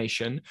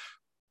explanation.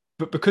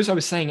 But because I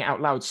was saying it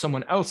out loud,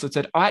 someone else had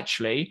said,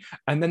 actually,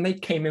 and then they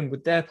came in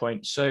with their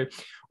point. So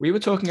we were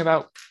talking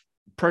about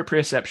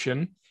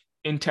proprioception,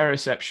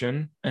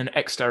 interoception, and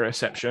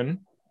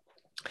exteroception,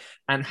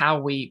 and how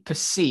we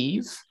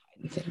perceive,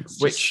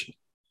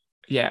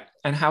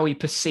 and how we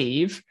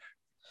perceive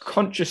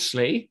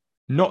consciously,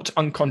 not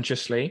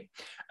unconsciously,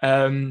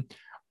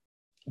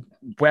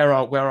 where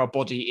our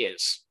body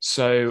is.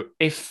 So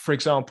if, for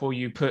example,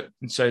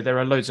 there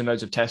are loads and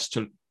loads of tests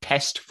to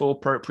test for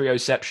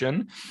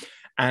proprioception.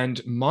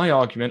 And my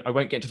argument, I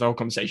won't get into the whole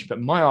conversation,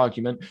 but my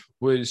argument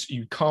was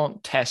you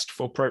can't test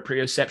for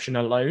proprioception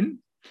alone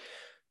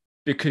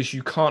because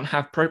you can't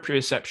have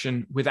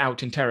proprioception without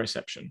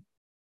interoception.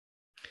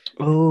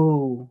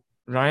 Oh,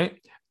 right.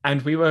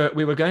 And we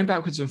were going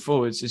backwards and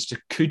forwards as to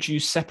could you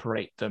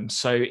separate them?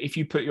 So if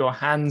you put your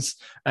hands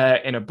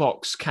in a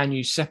box, can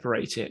you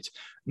separate it?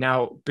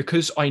 Now,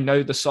 because I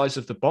know the size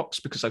of the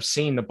box, because I've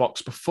seen the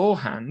box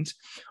beforehand,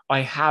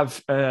 I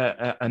have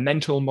a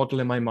mental model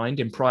in my mind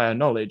in prior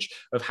knowledge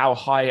of how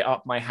high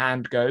up my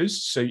hand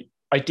goes. So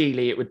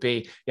ideally, it would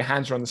be your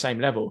hands are on the same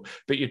level,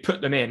 but you'd put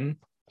them in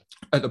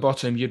at the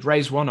bottom, you'd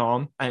raise one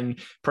arm, and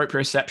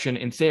proprioception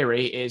in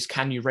theory is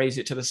can you raise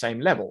it to the same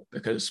level,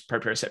 because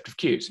proprioceptive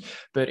cues.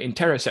 But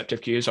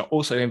interoceptive cues are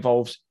also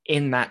involved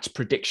in that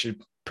predictive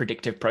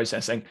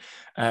processing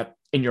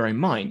in your own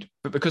mind.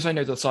 But because I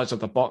know the size of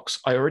the box,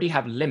 I already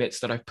have limits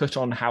that I've put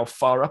on how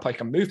far up I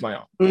can move my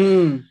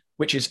arm,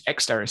 which is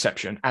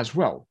exteroception as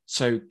well.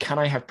 So can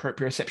I have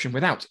proprioception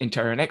without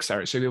intero and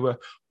extero? So we were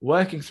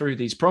working through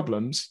these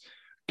problems,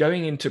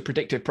 going into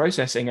predictive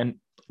processing, and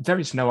there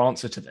is no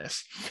answer to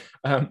this.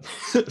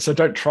 So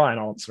don't try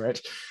and answer it.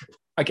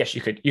 I guess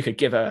you could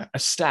give a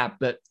stab,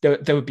 but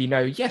there would be no,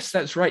 yes,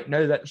 that's right,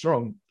 no, that's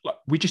wrong.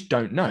 We just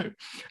don't know.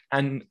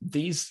 And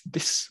we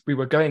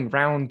were going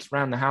round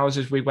the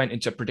houses. We went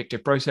into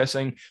predictive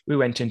processing. We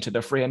went into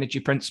the free energy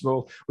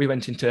principle. We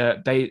went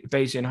into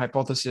Bayesian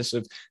hypothesis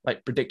of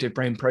like predictive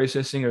brain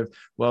processing of,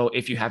 well,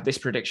 if you have this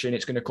prediction,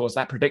 it's going to cause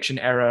that prediction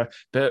error,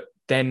 but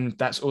then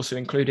that's also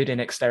included in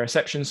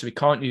exteroception. So we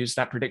can't use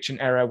that prediction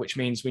error, which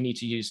means we need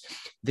to use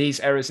these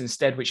errors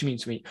instead, which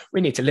means we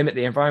need to limit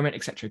the environment,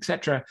 et cetera, et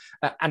cetera.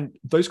 And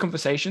those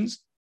conversations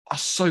are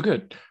so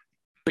good,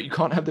 but you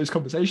can't have those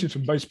conversations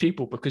with most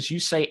people because you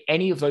say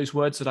any of those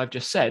words that I've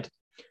just said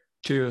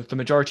to the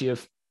majority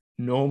of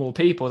normal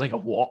people, they go,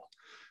 what?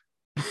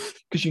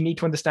 Because you need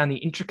to understand the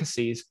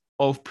intricacies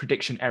of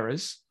prediction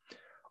errors,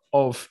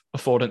 of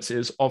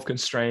affordances, of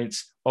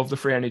constraints, of the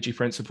free energy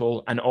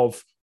principle, and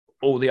of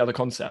all the other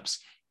concepts,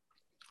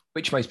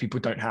 which most people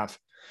don't have.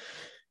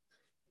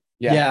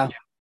 Yeah.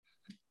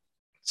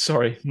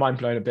 Sorry, mind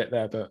blown a bit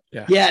there, but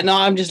yeah. Yeah, no,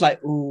 I'm just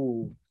like,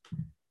 ooh,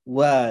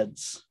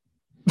 words.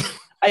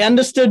 I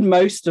understood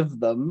most of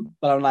them,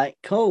 but I'm like,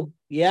 cool,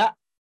 yeah.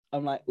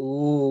 I'm like,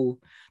 ooh,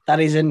 that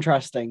is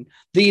interesting.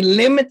 The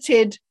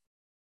limited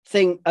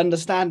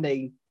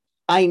understanding,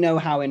 I know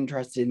how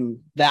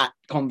interesting that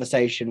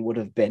conversation would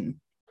have been.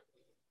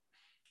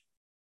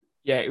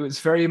 Yeah, it was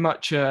very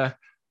much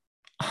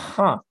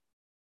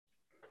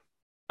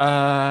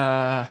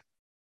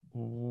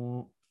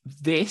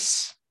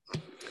this,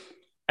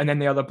 and then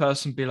the other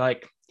person be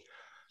like,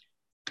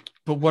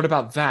 but what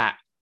about that?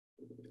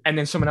 And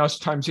then someone else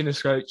chimes in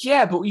and goes,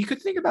 yeah, but you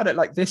could think about it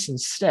like this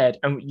instead.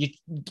 And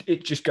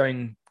it just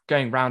going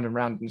round and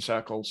round in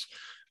circles.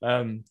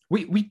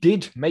 We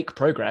did make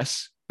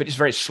progress, but it's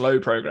very slow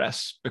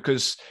progress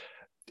because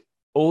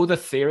all the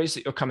theories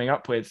that you're coming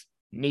up with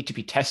need to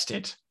be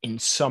tested in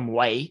some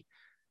way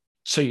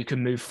so you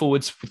can move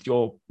forwards with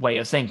your way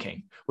of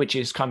thinking, which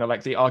is kind of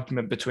like the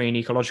argument between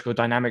ecological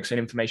dynamics and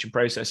information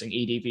processing,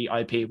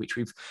 EDV, IP, which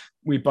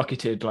we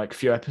bucketed like a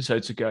few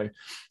episodes ago.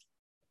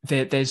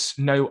 There's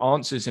no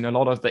answers in a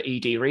lot of the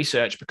ED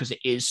research because it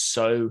is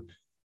so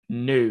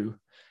new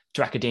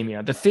to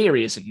academia. The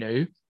theory isn't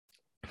new,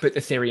 but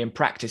the theory in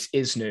practice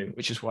is new,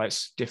 which is why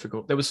it's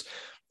difficult. There was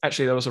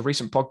a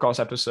recent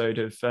podcast episode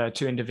of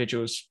two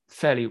individuals,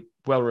 fairly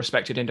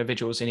well-respected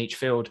individuals in each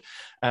field.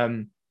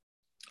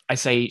 I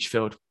say each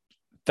field.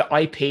 The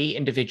IP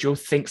individual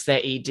thinks they're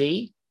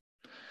ED.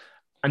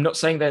 I'm not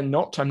saying they're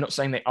not. I'm not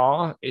saying they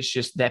are. It's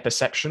just their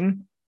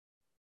perception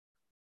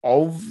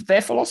of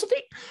their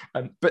philosophy.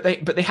 But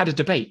they had a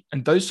debate,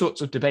 and those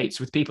sorts of debates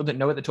with people that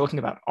know what they're talking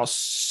about are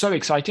so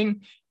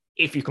exciting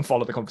if you can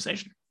follow the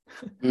conversation.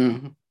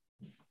 Mm-hmm.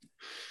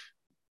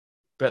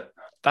 But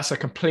that's a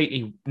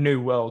completely new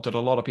world that a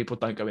lot of people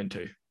don't go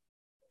into.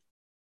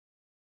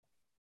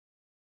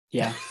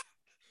 Yeah.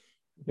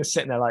 You're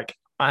sitting there like,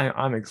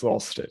 I'm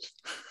exhausted.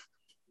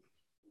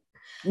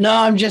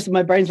 No,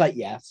 my brain's like,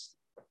 yes.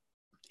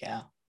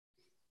 Yeah.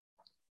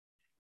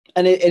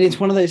 And it's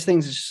one of those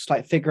things, it's just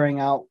like figuring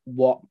out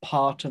what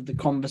part of the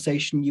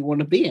conversation you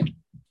want to be in.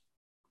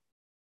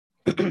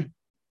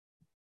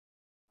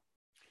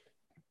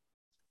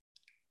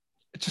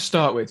 To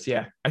start with,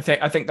 yeah. I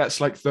think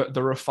that's like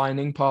the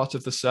refining part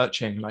of the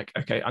searching. Like,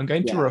 okay, I'm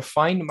going to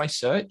refine my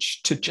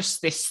search to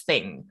just this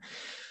thing.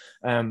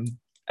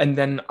 And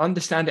then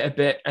understand it a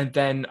bit, and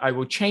then I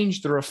will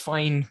change the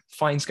fine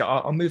scale.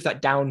 I'll move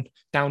that down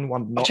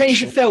one notch. I'll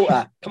change the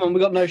filter. Come on,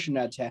 we've got Notion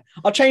nerds here.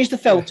 I'll change the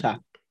filter.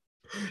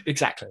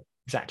 Exactly.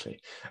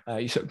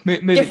 You sort of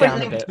move it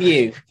down a bit.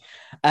 View.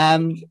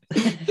 No,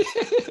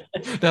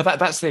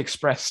 that's the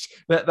expressed.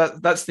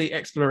 That's the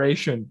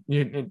exploration.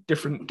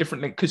 Different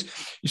link, because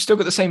you still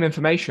got the same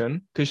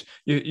information because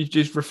you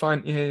just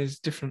refine. Yeah, it's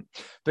different,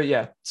 but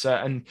yeah. So,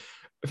 and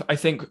I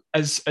think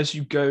as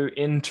you go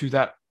into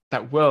that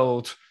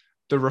world,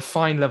 the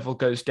refine level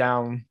goes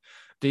down,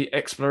 the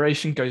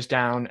exploration goes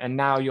down, and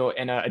now you're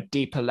in a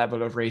deeper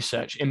level of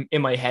research.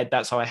 In my head,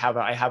 that's how I have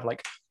it. I have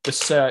like the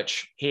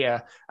search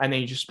here, and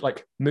then you just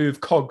like move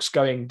cogs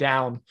going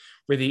down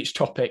with each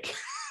topic.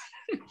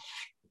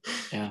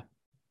 Yeah.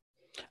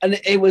 And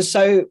it was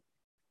so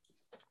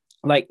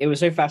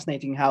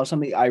fascinating how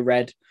something I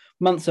read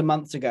months and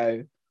months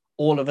ago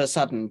all of a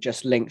sudden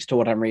just links to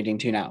what I'm reading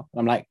to now.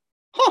 I'm like,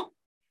 huh,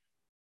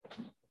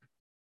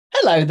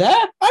 hello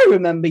there, I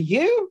remember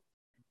you.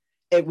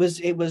 It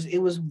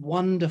was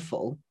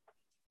wonderful.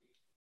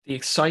 The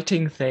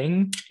exciting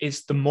thing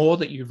is the more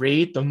that you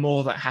read, the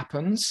more that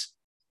happens.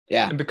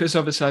 Yeah. And because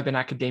obviously I've been in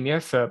academia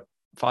for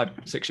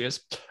 5-6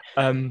 years,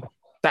 that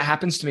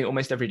happens to me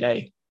almost every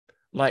day.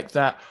 Like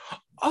that,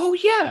 oh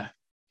yeah,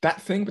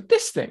 that thing with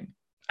this thing.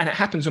 And it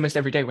happens almost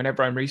every day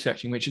whenever I'm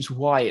researching, which is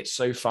why it's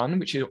so fun,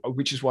 which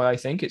is why I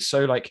think it's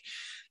so, like,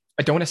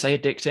 I don't want to say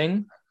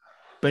addicting,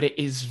 but it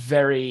is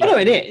very... Oh, no,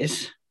 it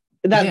is.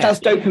 That's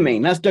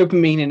dopamine. That's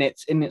dopamine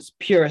in its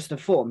purest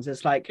of forms.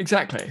 It's like,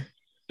 exactly.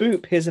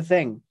 Boop, here's a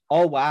thing.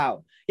 Oh,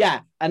 wow.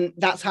 Yeah. And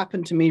that's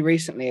happened to me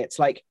recently. It's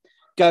like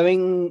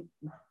going,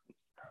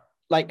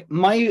 like,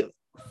 my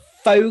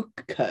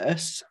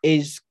focus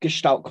is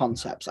Gestalt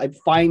concepts. I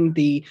find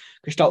the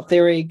Gestalt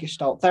theory,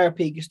 Gestalt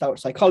therapy, Gestalt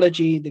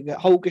psychology, the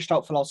whole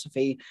Gestalt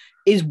philosophy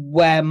is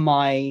where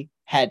my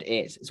head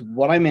is. It's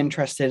what I'm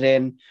interested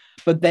in.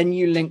 But then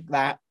you link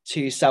that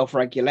to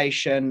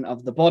self-regulation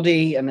of the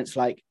body, and it's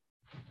like,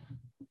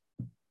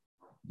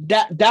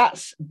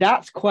 that's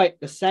quite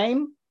the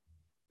same,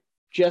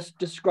 just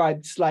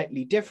described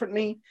slightly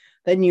differently.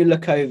 Then you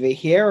look over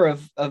here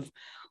of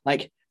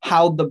like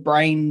how the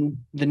brain,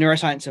 the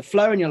neuroscience of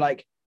flow, and you're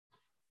like,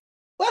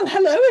 well,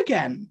 hello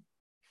again.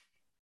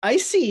 I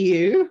see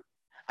you.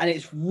 And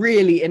it's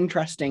really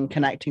interesting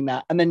connecting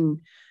that. And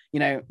then, you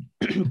know,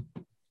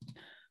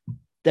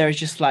 there is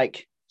just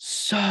like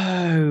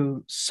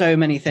so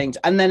many things.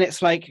 And then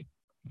it's like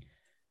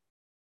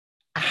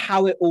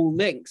how it all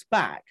links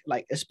back,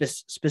 like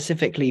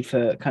specifically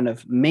for kind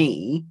of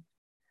me.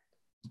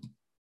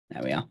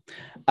 There we are.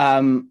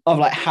 Of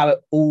like how it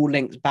all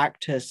links back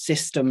to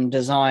system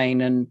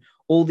design and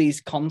all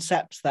these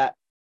concepts that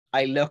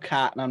I look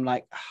at and I'm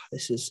like,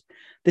 this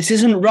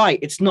isn't right.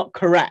 It's not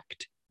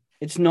correct.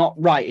 It's not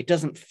right. It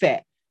doesn't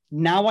fit.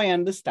 Now I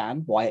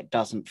understand why it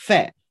doesn't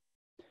fit.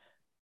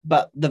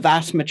 But the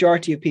vast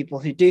majority of people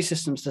who do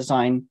systems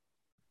design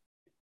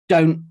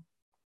don't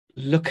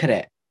look at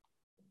it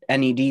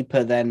any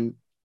deeper than,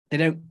 they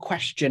don't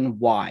question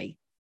why.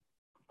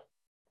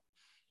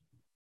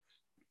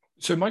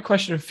 So my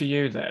question for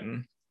you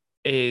then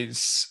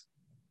is,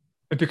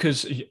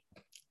 because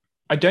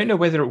I don't know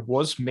whether it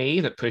was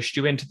me that pushed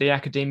you into the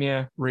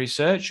academia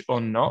research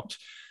or not,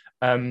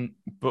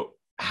 but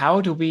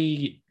how do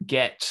we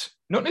get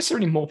not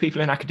necessarily more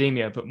people in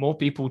academia, but more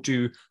people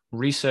to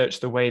research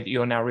the way that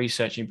you're now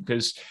researching?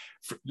 Because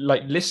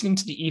like listening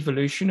to the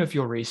evolution of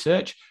your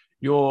research,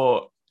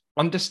 you're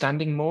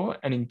understanding more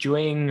and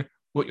enjoying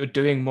what you're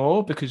doing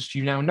more because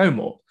you now know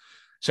more.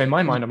 So in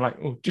my mind, I'm like,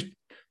 oh, just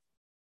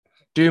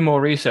do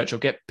more research or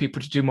get people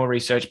to do more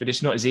research, but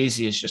it's not as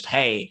easy as just,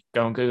 hey,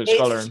 go on Google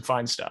Scholar and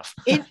find stuff.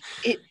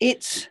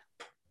 It's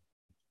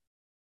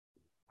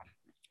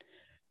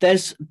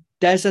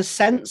there's a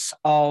sense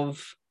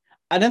of,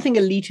 I don't think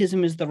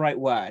elitism is the right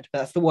word, but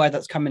that's the word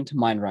that's come into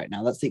mind right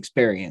now. That's the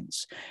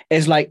experience.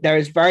 Is like there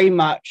is very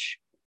much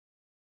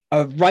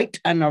a right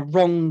and a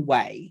wrong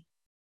way.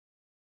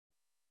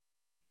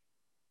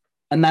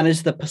 And that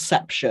is the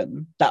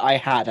perception that I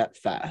had at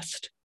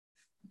first.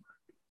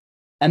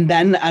 And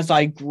then as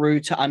I grew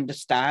to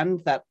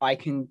understand that I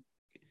can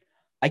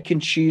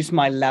choose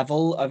my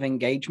level of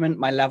engagement,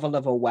 my level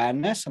of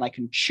awareness, and I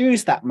can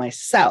choose that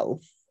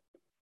myself.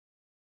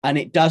 And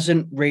it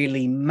doesn't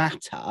really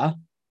matter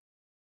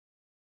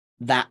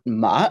that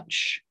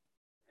much.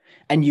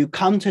 And you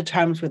come to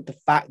terms with the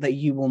fact that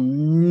you will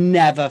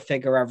never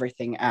figure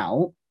everything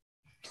out.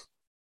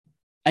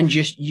 And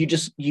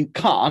you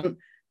can't.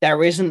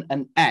 There isn't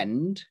an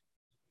end.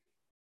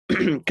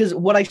 Because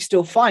what I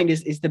still find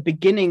is the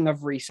beginning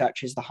of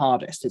research is the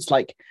hardest. It's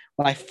like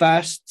when I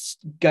first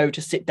go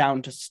to sit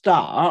down to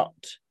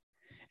start,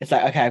 it's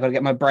like, okay, I've got to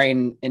get my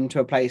brain into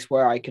a place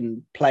where I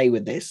can play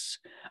with this.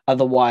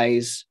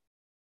 Otherwise,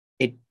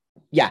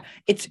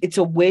 it's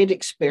a weird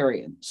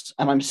experience.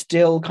 And I'm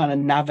still kind of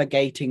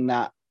navigating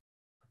that.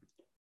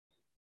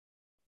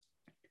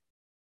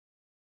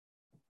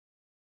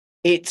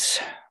 It's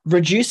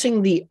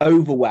reducing the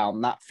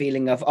overwhelm, that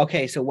feeling of,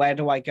 okay, so where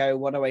do I go?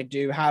 What do I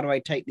do? How do I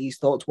take these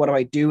thoughts? What do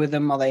I do with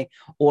them? Are they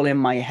all in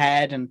my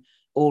head and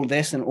all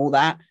this and all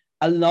that?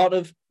 A lot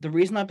of the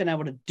reason I've been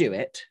able to do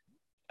it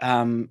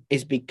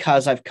is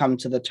because I've come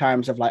to the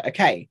terms of like,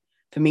 okay,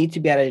 for me to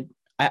be able to,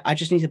 I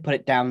just need to put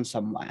it down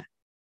somewhere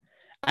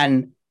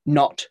and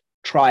not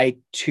try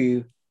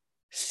to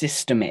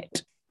system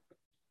it.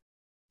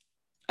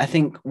 I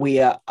think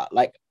we are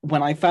like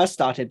when I first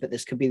started, but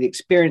this could be the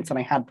experience that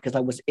I had because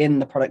I was in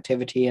the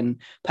productivity and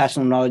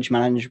personal knowledge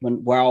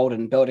management world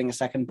and building a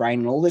second brain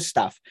and all this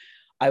stuff.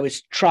 I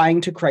was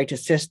trying to create a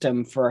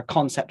system for a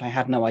concept I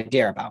had no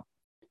idea about.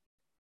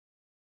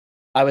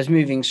 I was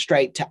moving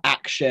straight to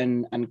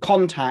action and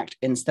contact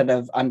instead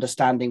of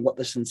understanding what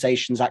the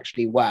sensations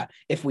actually were.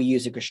 If we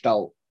use a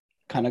Gestalt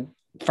kind of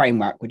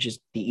framework, which is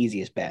the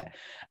easiest bit,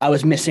 I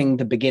was missing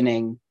the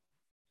beginning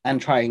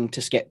and trying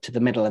to skip to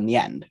the middle and the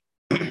end.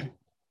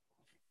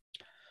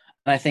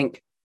 And I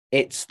think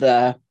it's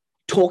the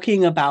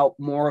talking about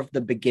more of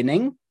the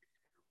beginning.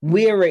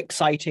 We're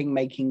exciting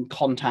making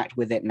contact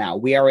with it now.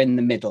 We are in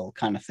the middle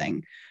kind of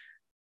thing.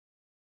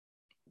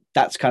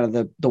 That's kind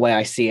of the way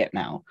I see it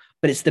now.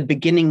 But it's the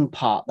beginning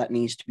part that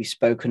needs to be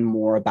spoken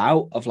more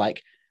about, of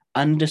like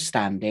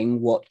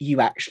understanding what you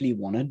actually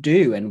want to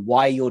do and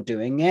why you're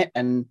doing it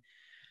and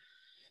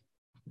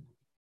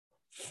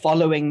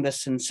following the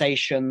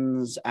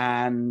sensations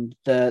and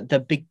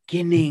the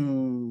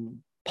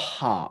beginning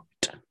part.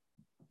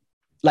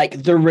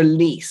 Like the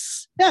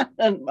release. Yeah,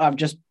 I've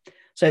just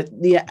so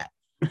yeah.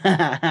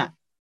 I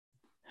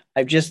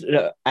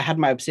had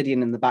my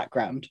obsidian in the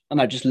background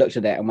and I just looked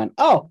at it and went,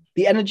 oh,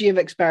 the energy of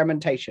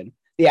experimentation,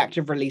 the act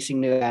of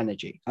releasing new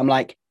energy. I'm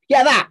like,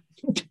 yeah, that.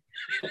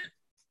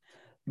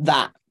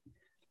 That.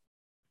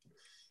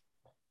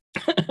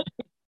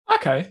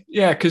 Okay.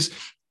 Yeah, because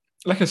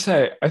like I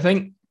say, I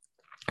think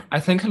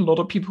a lot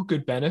of people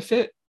could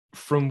benefit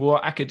from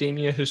what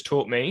academia has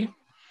taught me.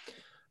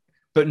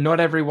 But not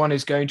everyone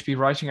is going to be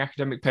writing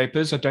academic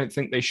papers. I don't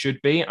think they should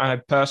be. I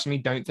personally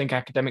don't think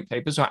academic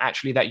papers are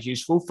actually that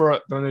useful for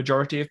the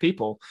majority of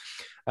people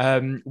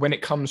when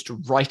it comes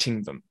to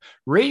writing them.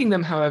 Reading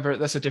them, however,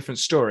 that's a different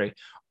story.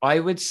 I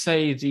would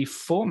say the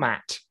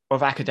format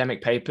of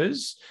academic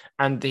papers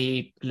and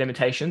the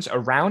limitations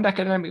around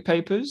academic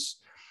papers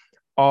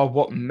are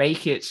what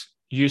make it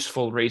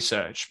useful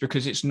research,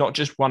 because it's not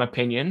just one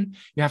opinion.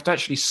 You have to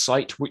actually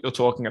cite what you're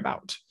talking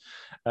about.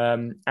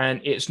 And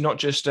it's not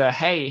just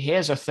hey,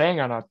 here's a thing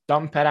and I'll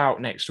dump it out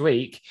next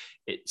week.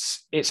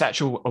 It's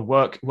actual a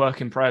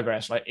work in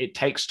progress. Like it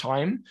takes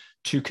time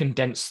to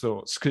condense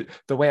thoughts.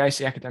 The way I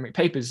see academic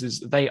papers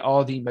is they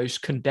are the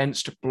most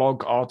condensed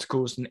blog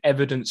articles and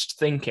evidenced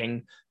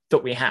thinking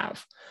that we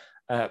have.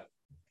 But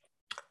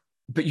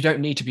you don't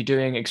need to be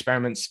doing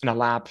experiments in a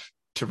lab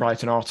to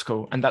write an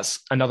article. And that's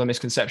another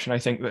misconception I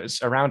think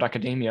that's around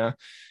academia,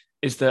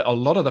 is that a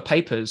lot of the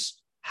papers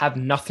have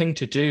nothing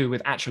to do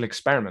with actual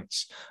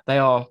experiments. They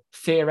are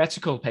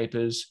theoretical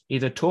papers,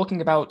 either talking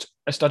about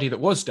a study that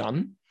was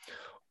done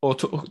or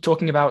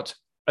talking about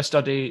a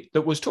study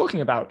that was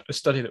talking about a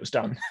study that was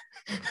done.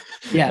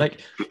 Yeah.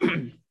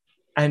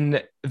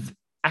 And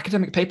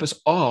academic papers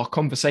are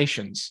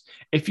conversations.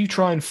 If you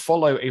try and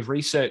follow a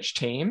research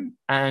team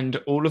and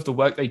all of the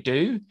work they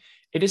do,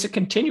 it is a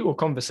continual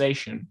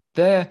conversation.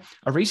 A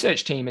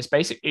research team is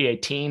basically a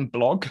team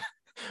blog,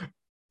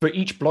 but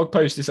each blog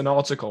post is an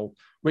article,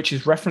 which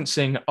is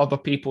referencing other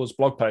people's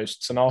blog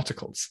posts and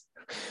articles.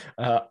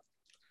 I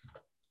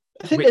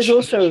think there's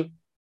also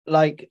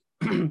like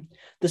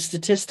the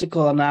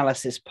statistical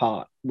analysis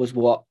part was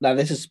what, now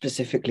this is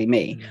specifically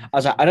me. I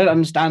was like, I don't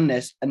understand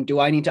this. And do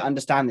I need to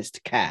understand this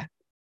to care?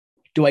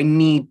 Do I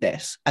need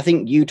this? I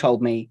think you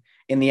told me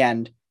in the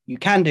end, you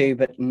can do,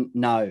 but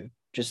no,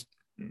 just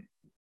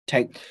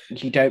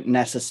you don't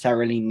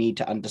necessarily need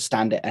to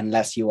understand it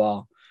unless you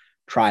are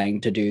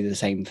trying to do the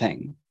same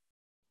thing.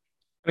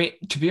 I mean,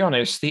 to be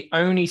honest, the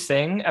only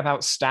thing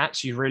about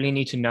stats you really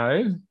need to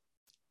know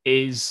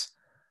is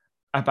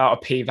about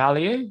a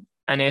p-value,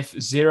 and if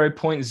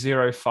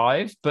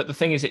 0.05, but the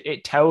thing is,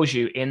 it tells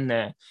you in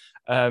there,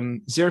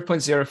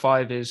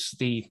 0.05 is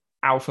the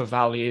alpha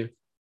value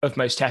of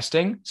most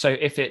testing. So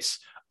if it's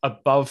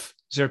above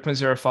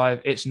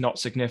 0.05, it's not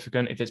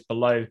significant. If it's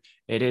below,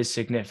 it is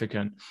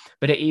significant.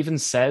 But it even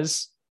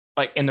says,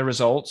 like in the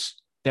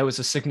results, there was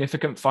a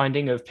significant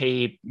finding of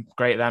p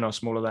greater than or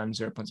smaller than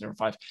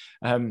 0.05,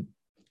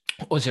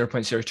 or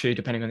 0.02,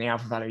 depending on the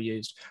alpha value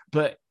used.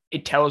 But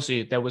it tells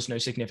you there was no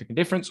significant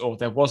difference, or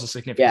there was a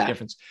significant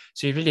difference.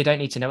 So you really don't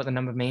need to know what the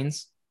number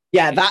means.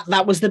 Yeah,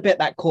 that was the bit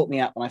that caught me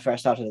up when I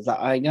first started. Is that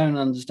I don't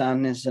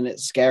understand this, and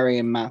it's scary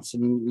in maths,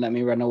 and let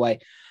me run away.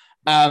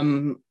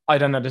 I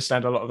don't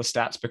understand a lot of the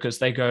stats because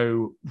they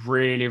go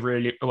really,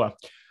 really well.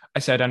 I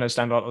say I don't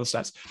understand a lot of the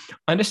stats.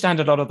 I understand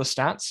a lot of the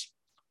stats,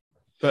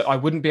 but I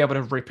wouldn't be able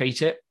to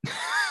repeat it.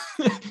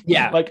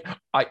 Yeah. Like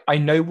I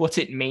know what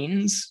it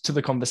means to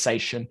the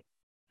conversation.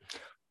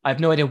 I have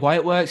no idea why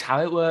it works,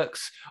 how it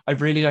works. I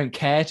really don't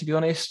care, to be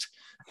honest.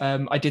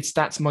 I did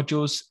stats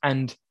modules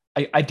and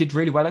I did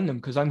really well in them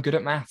because I'm good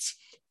at maths.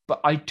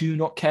 But I do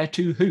not care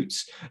two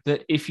hoots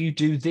that if you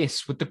do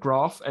this with the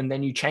graph and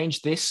then you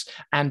change this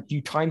and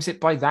you times it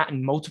by that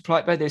and multiply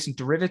it by this and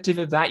derivative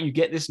of that, you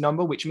get this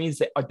number, which means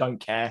that I don't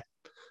care.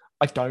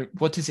 I don't.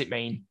 What does it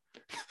mean?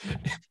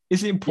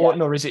 Is it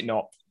important or is it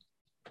not?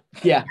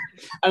 Yeah.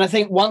 And I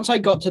think once I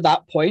got to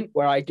that point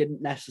where I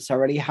didn't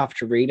necessarily have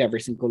to read every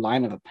single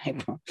line of a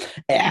paper,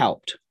 it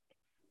helped.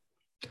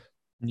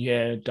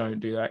 Yeah,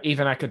 don't do that.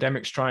 Even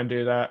academics try and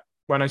do that.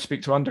 When I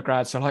speak to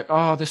undergrads, they're like,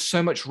 oh, there's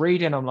so much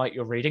reading. I'm like,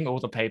 you're reading all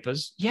the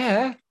papers?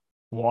 Yeah.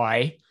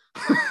 Why?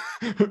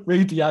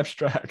 Read the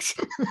abstracts.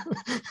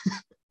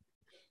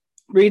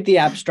 Read the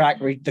abstract,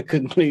 read the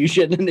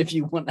conclusion, and if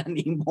you want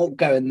any more,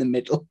 go in the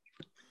middle.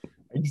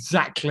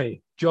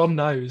 Exactly. John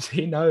knows.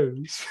 He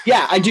knows.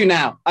 Yeah, I do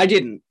now. I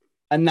didn't.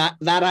 And that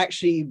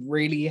actually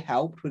really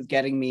helped with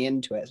getting me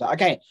into it. So,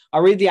 okay,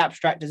 I'll read the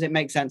abstract. Does it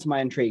make sense? Am I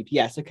intrigued?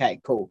 Yes.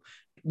 Okay, cool.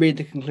 Read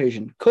the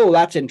conclusion. Cool,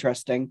 that's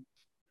interesting.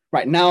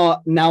 Right,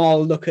 now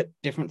I'll look at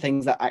different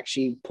things that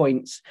actually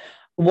points.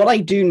 What I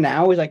do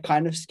now is I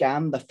kind of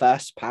scan the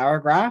first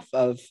paragraph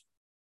of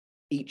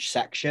each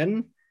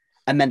section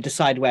and then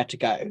decide where to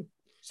go.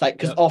 It's like,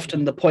 because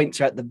often the points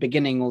are at the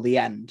beginning or the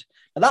end.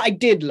 And that I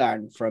did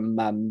learn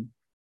from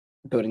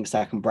Building a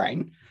Second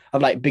Brain,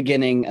 of like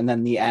beginning and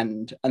then the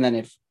end. And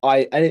then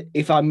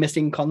if I'm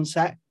missing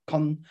context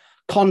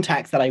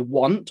that I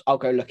want, I'll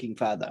go looking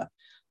further.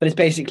 But it's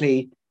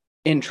basically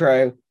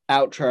intro,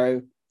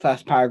 outro,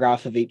 first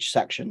paragraph of each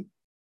section,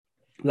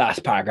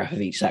 last paragraph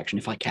of each section,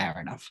 if I care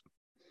enough.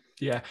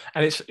 Yeah,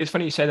 and it's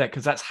funny you say that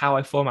because that's how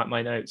I format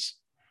my notes.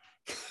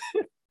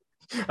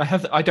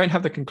 I don't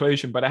have the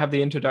conclusion, but I have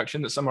the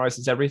introduction that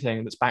summarizes everything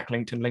and that's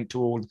backlinked and linked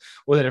to all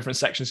the different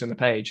sections in the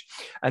page.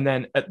 And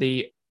then at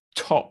the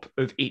top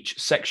of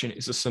each section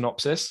is a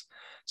synopsis.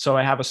 So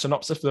I have a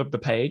synopsis of the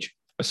page,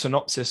 a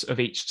synopsis of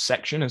each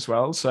section as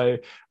well. So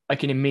I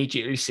can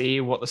immediately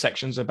see what the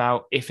section's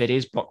about if it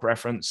is block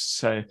reference.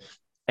 So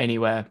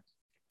anywhere,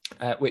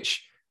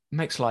 which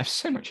makes life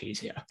so much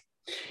easier.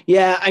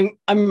 Yeah,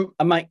 I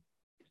might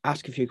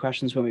ask a few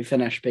questions when we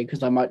finish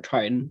because I might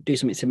try and do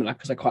something similar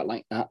because I quite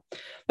like that.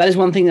 That is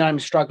one thing that I'm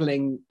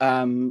struggling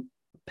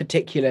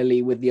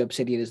particularly with the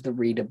Obsidian is the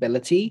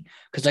readability,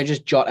 because I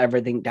just jot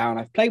everything down.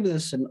 I've played with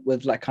this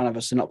with like kind of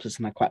a synopsis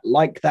and I quite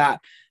like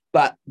that,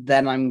 but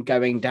then I'm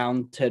going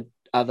down to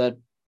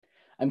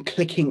I'm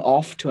clicking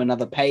off to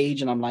another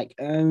page and I'm like,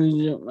 I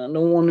don't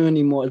want to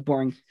anymore. It's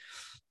boring.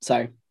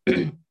 So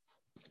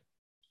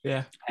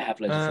yeah, I have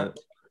loads of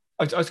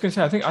thoughts. I was going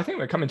to say, I think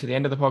we're coming to the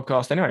end of the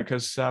podcast anyway,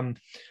 because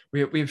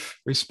we've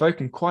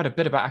spoken quite a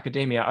bit about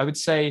academia. I would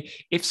say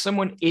if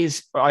someone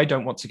is, I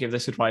don't want to give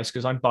this advice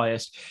because I'm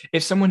biased.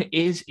 If someone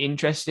is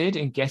interested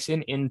in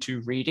getting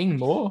into reading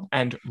more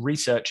and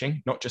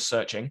researching, not just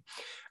searching,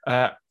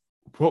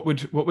 what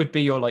would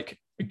be your like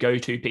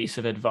go-to piece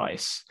of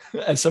advice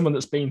as someone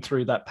that's been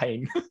through that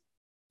pain?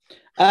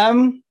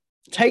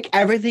 Take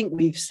everything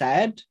we've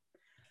said.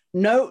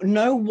 Know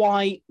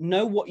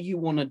what you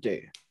want to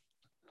do.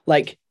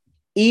 Like,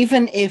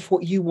 even if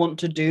what you want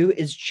to do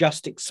is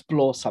just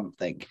explore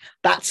something,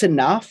 that's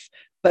enough.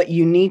 But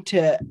you need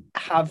to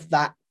have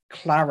that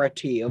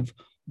clarity of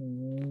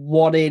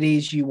what it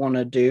is you want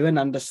to do and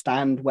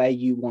understand where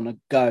you want to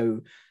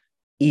go,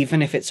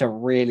 even if it's a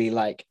really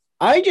like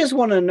I just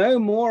want to know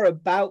more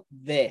about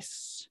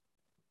this.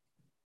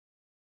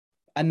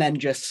 And then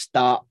just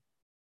start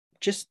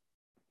just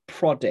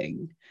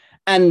prodding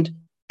and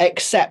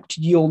accept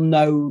you'll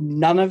know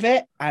none of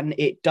it. And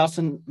it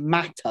doesn't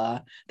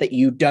matter that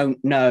you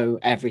don't know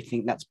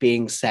everything that's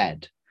being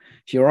said.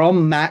 If you're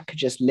on Mac,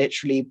 just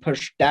literally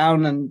push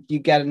down and you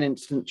get an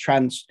instant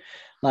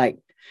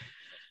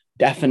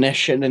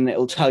definition and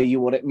it'll tell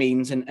you what it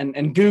means.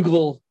 And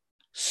Google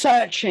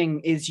searching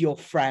is your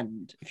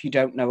friend if you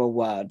don't know a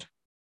word.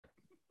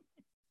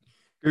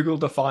 Google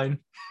define.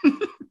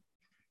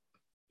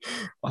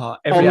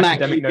 Every on Mac,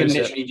 you can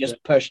literally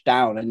just push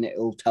down and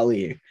it'll tell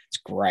you. It's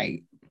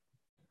great.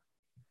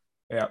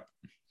 Yeah.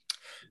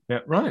 Yeah,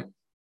 right.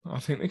 I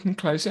think we can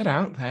close it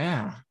out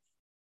there.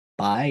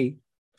 Bye.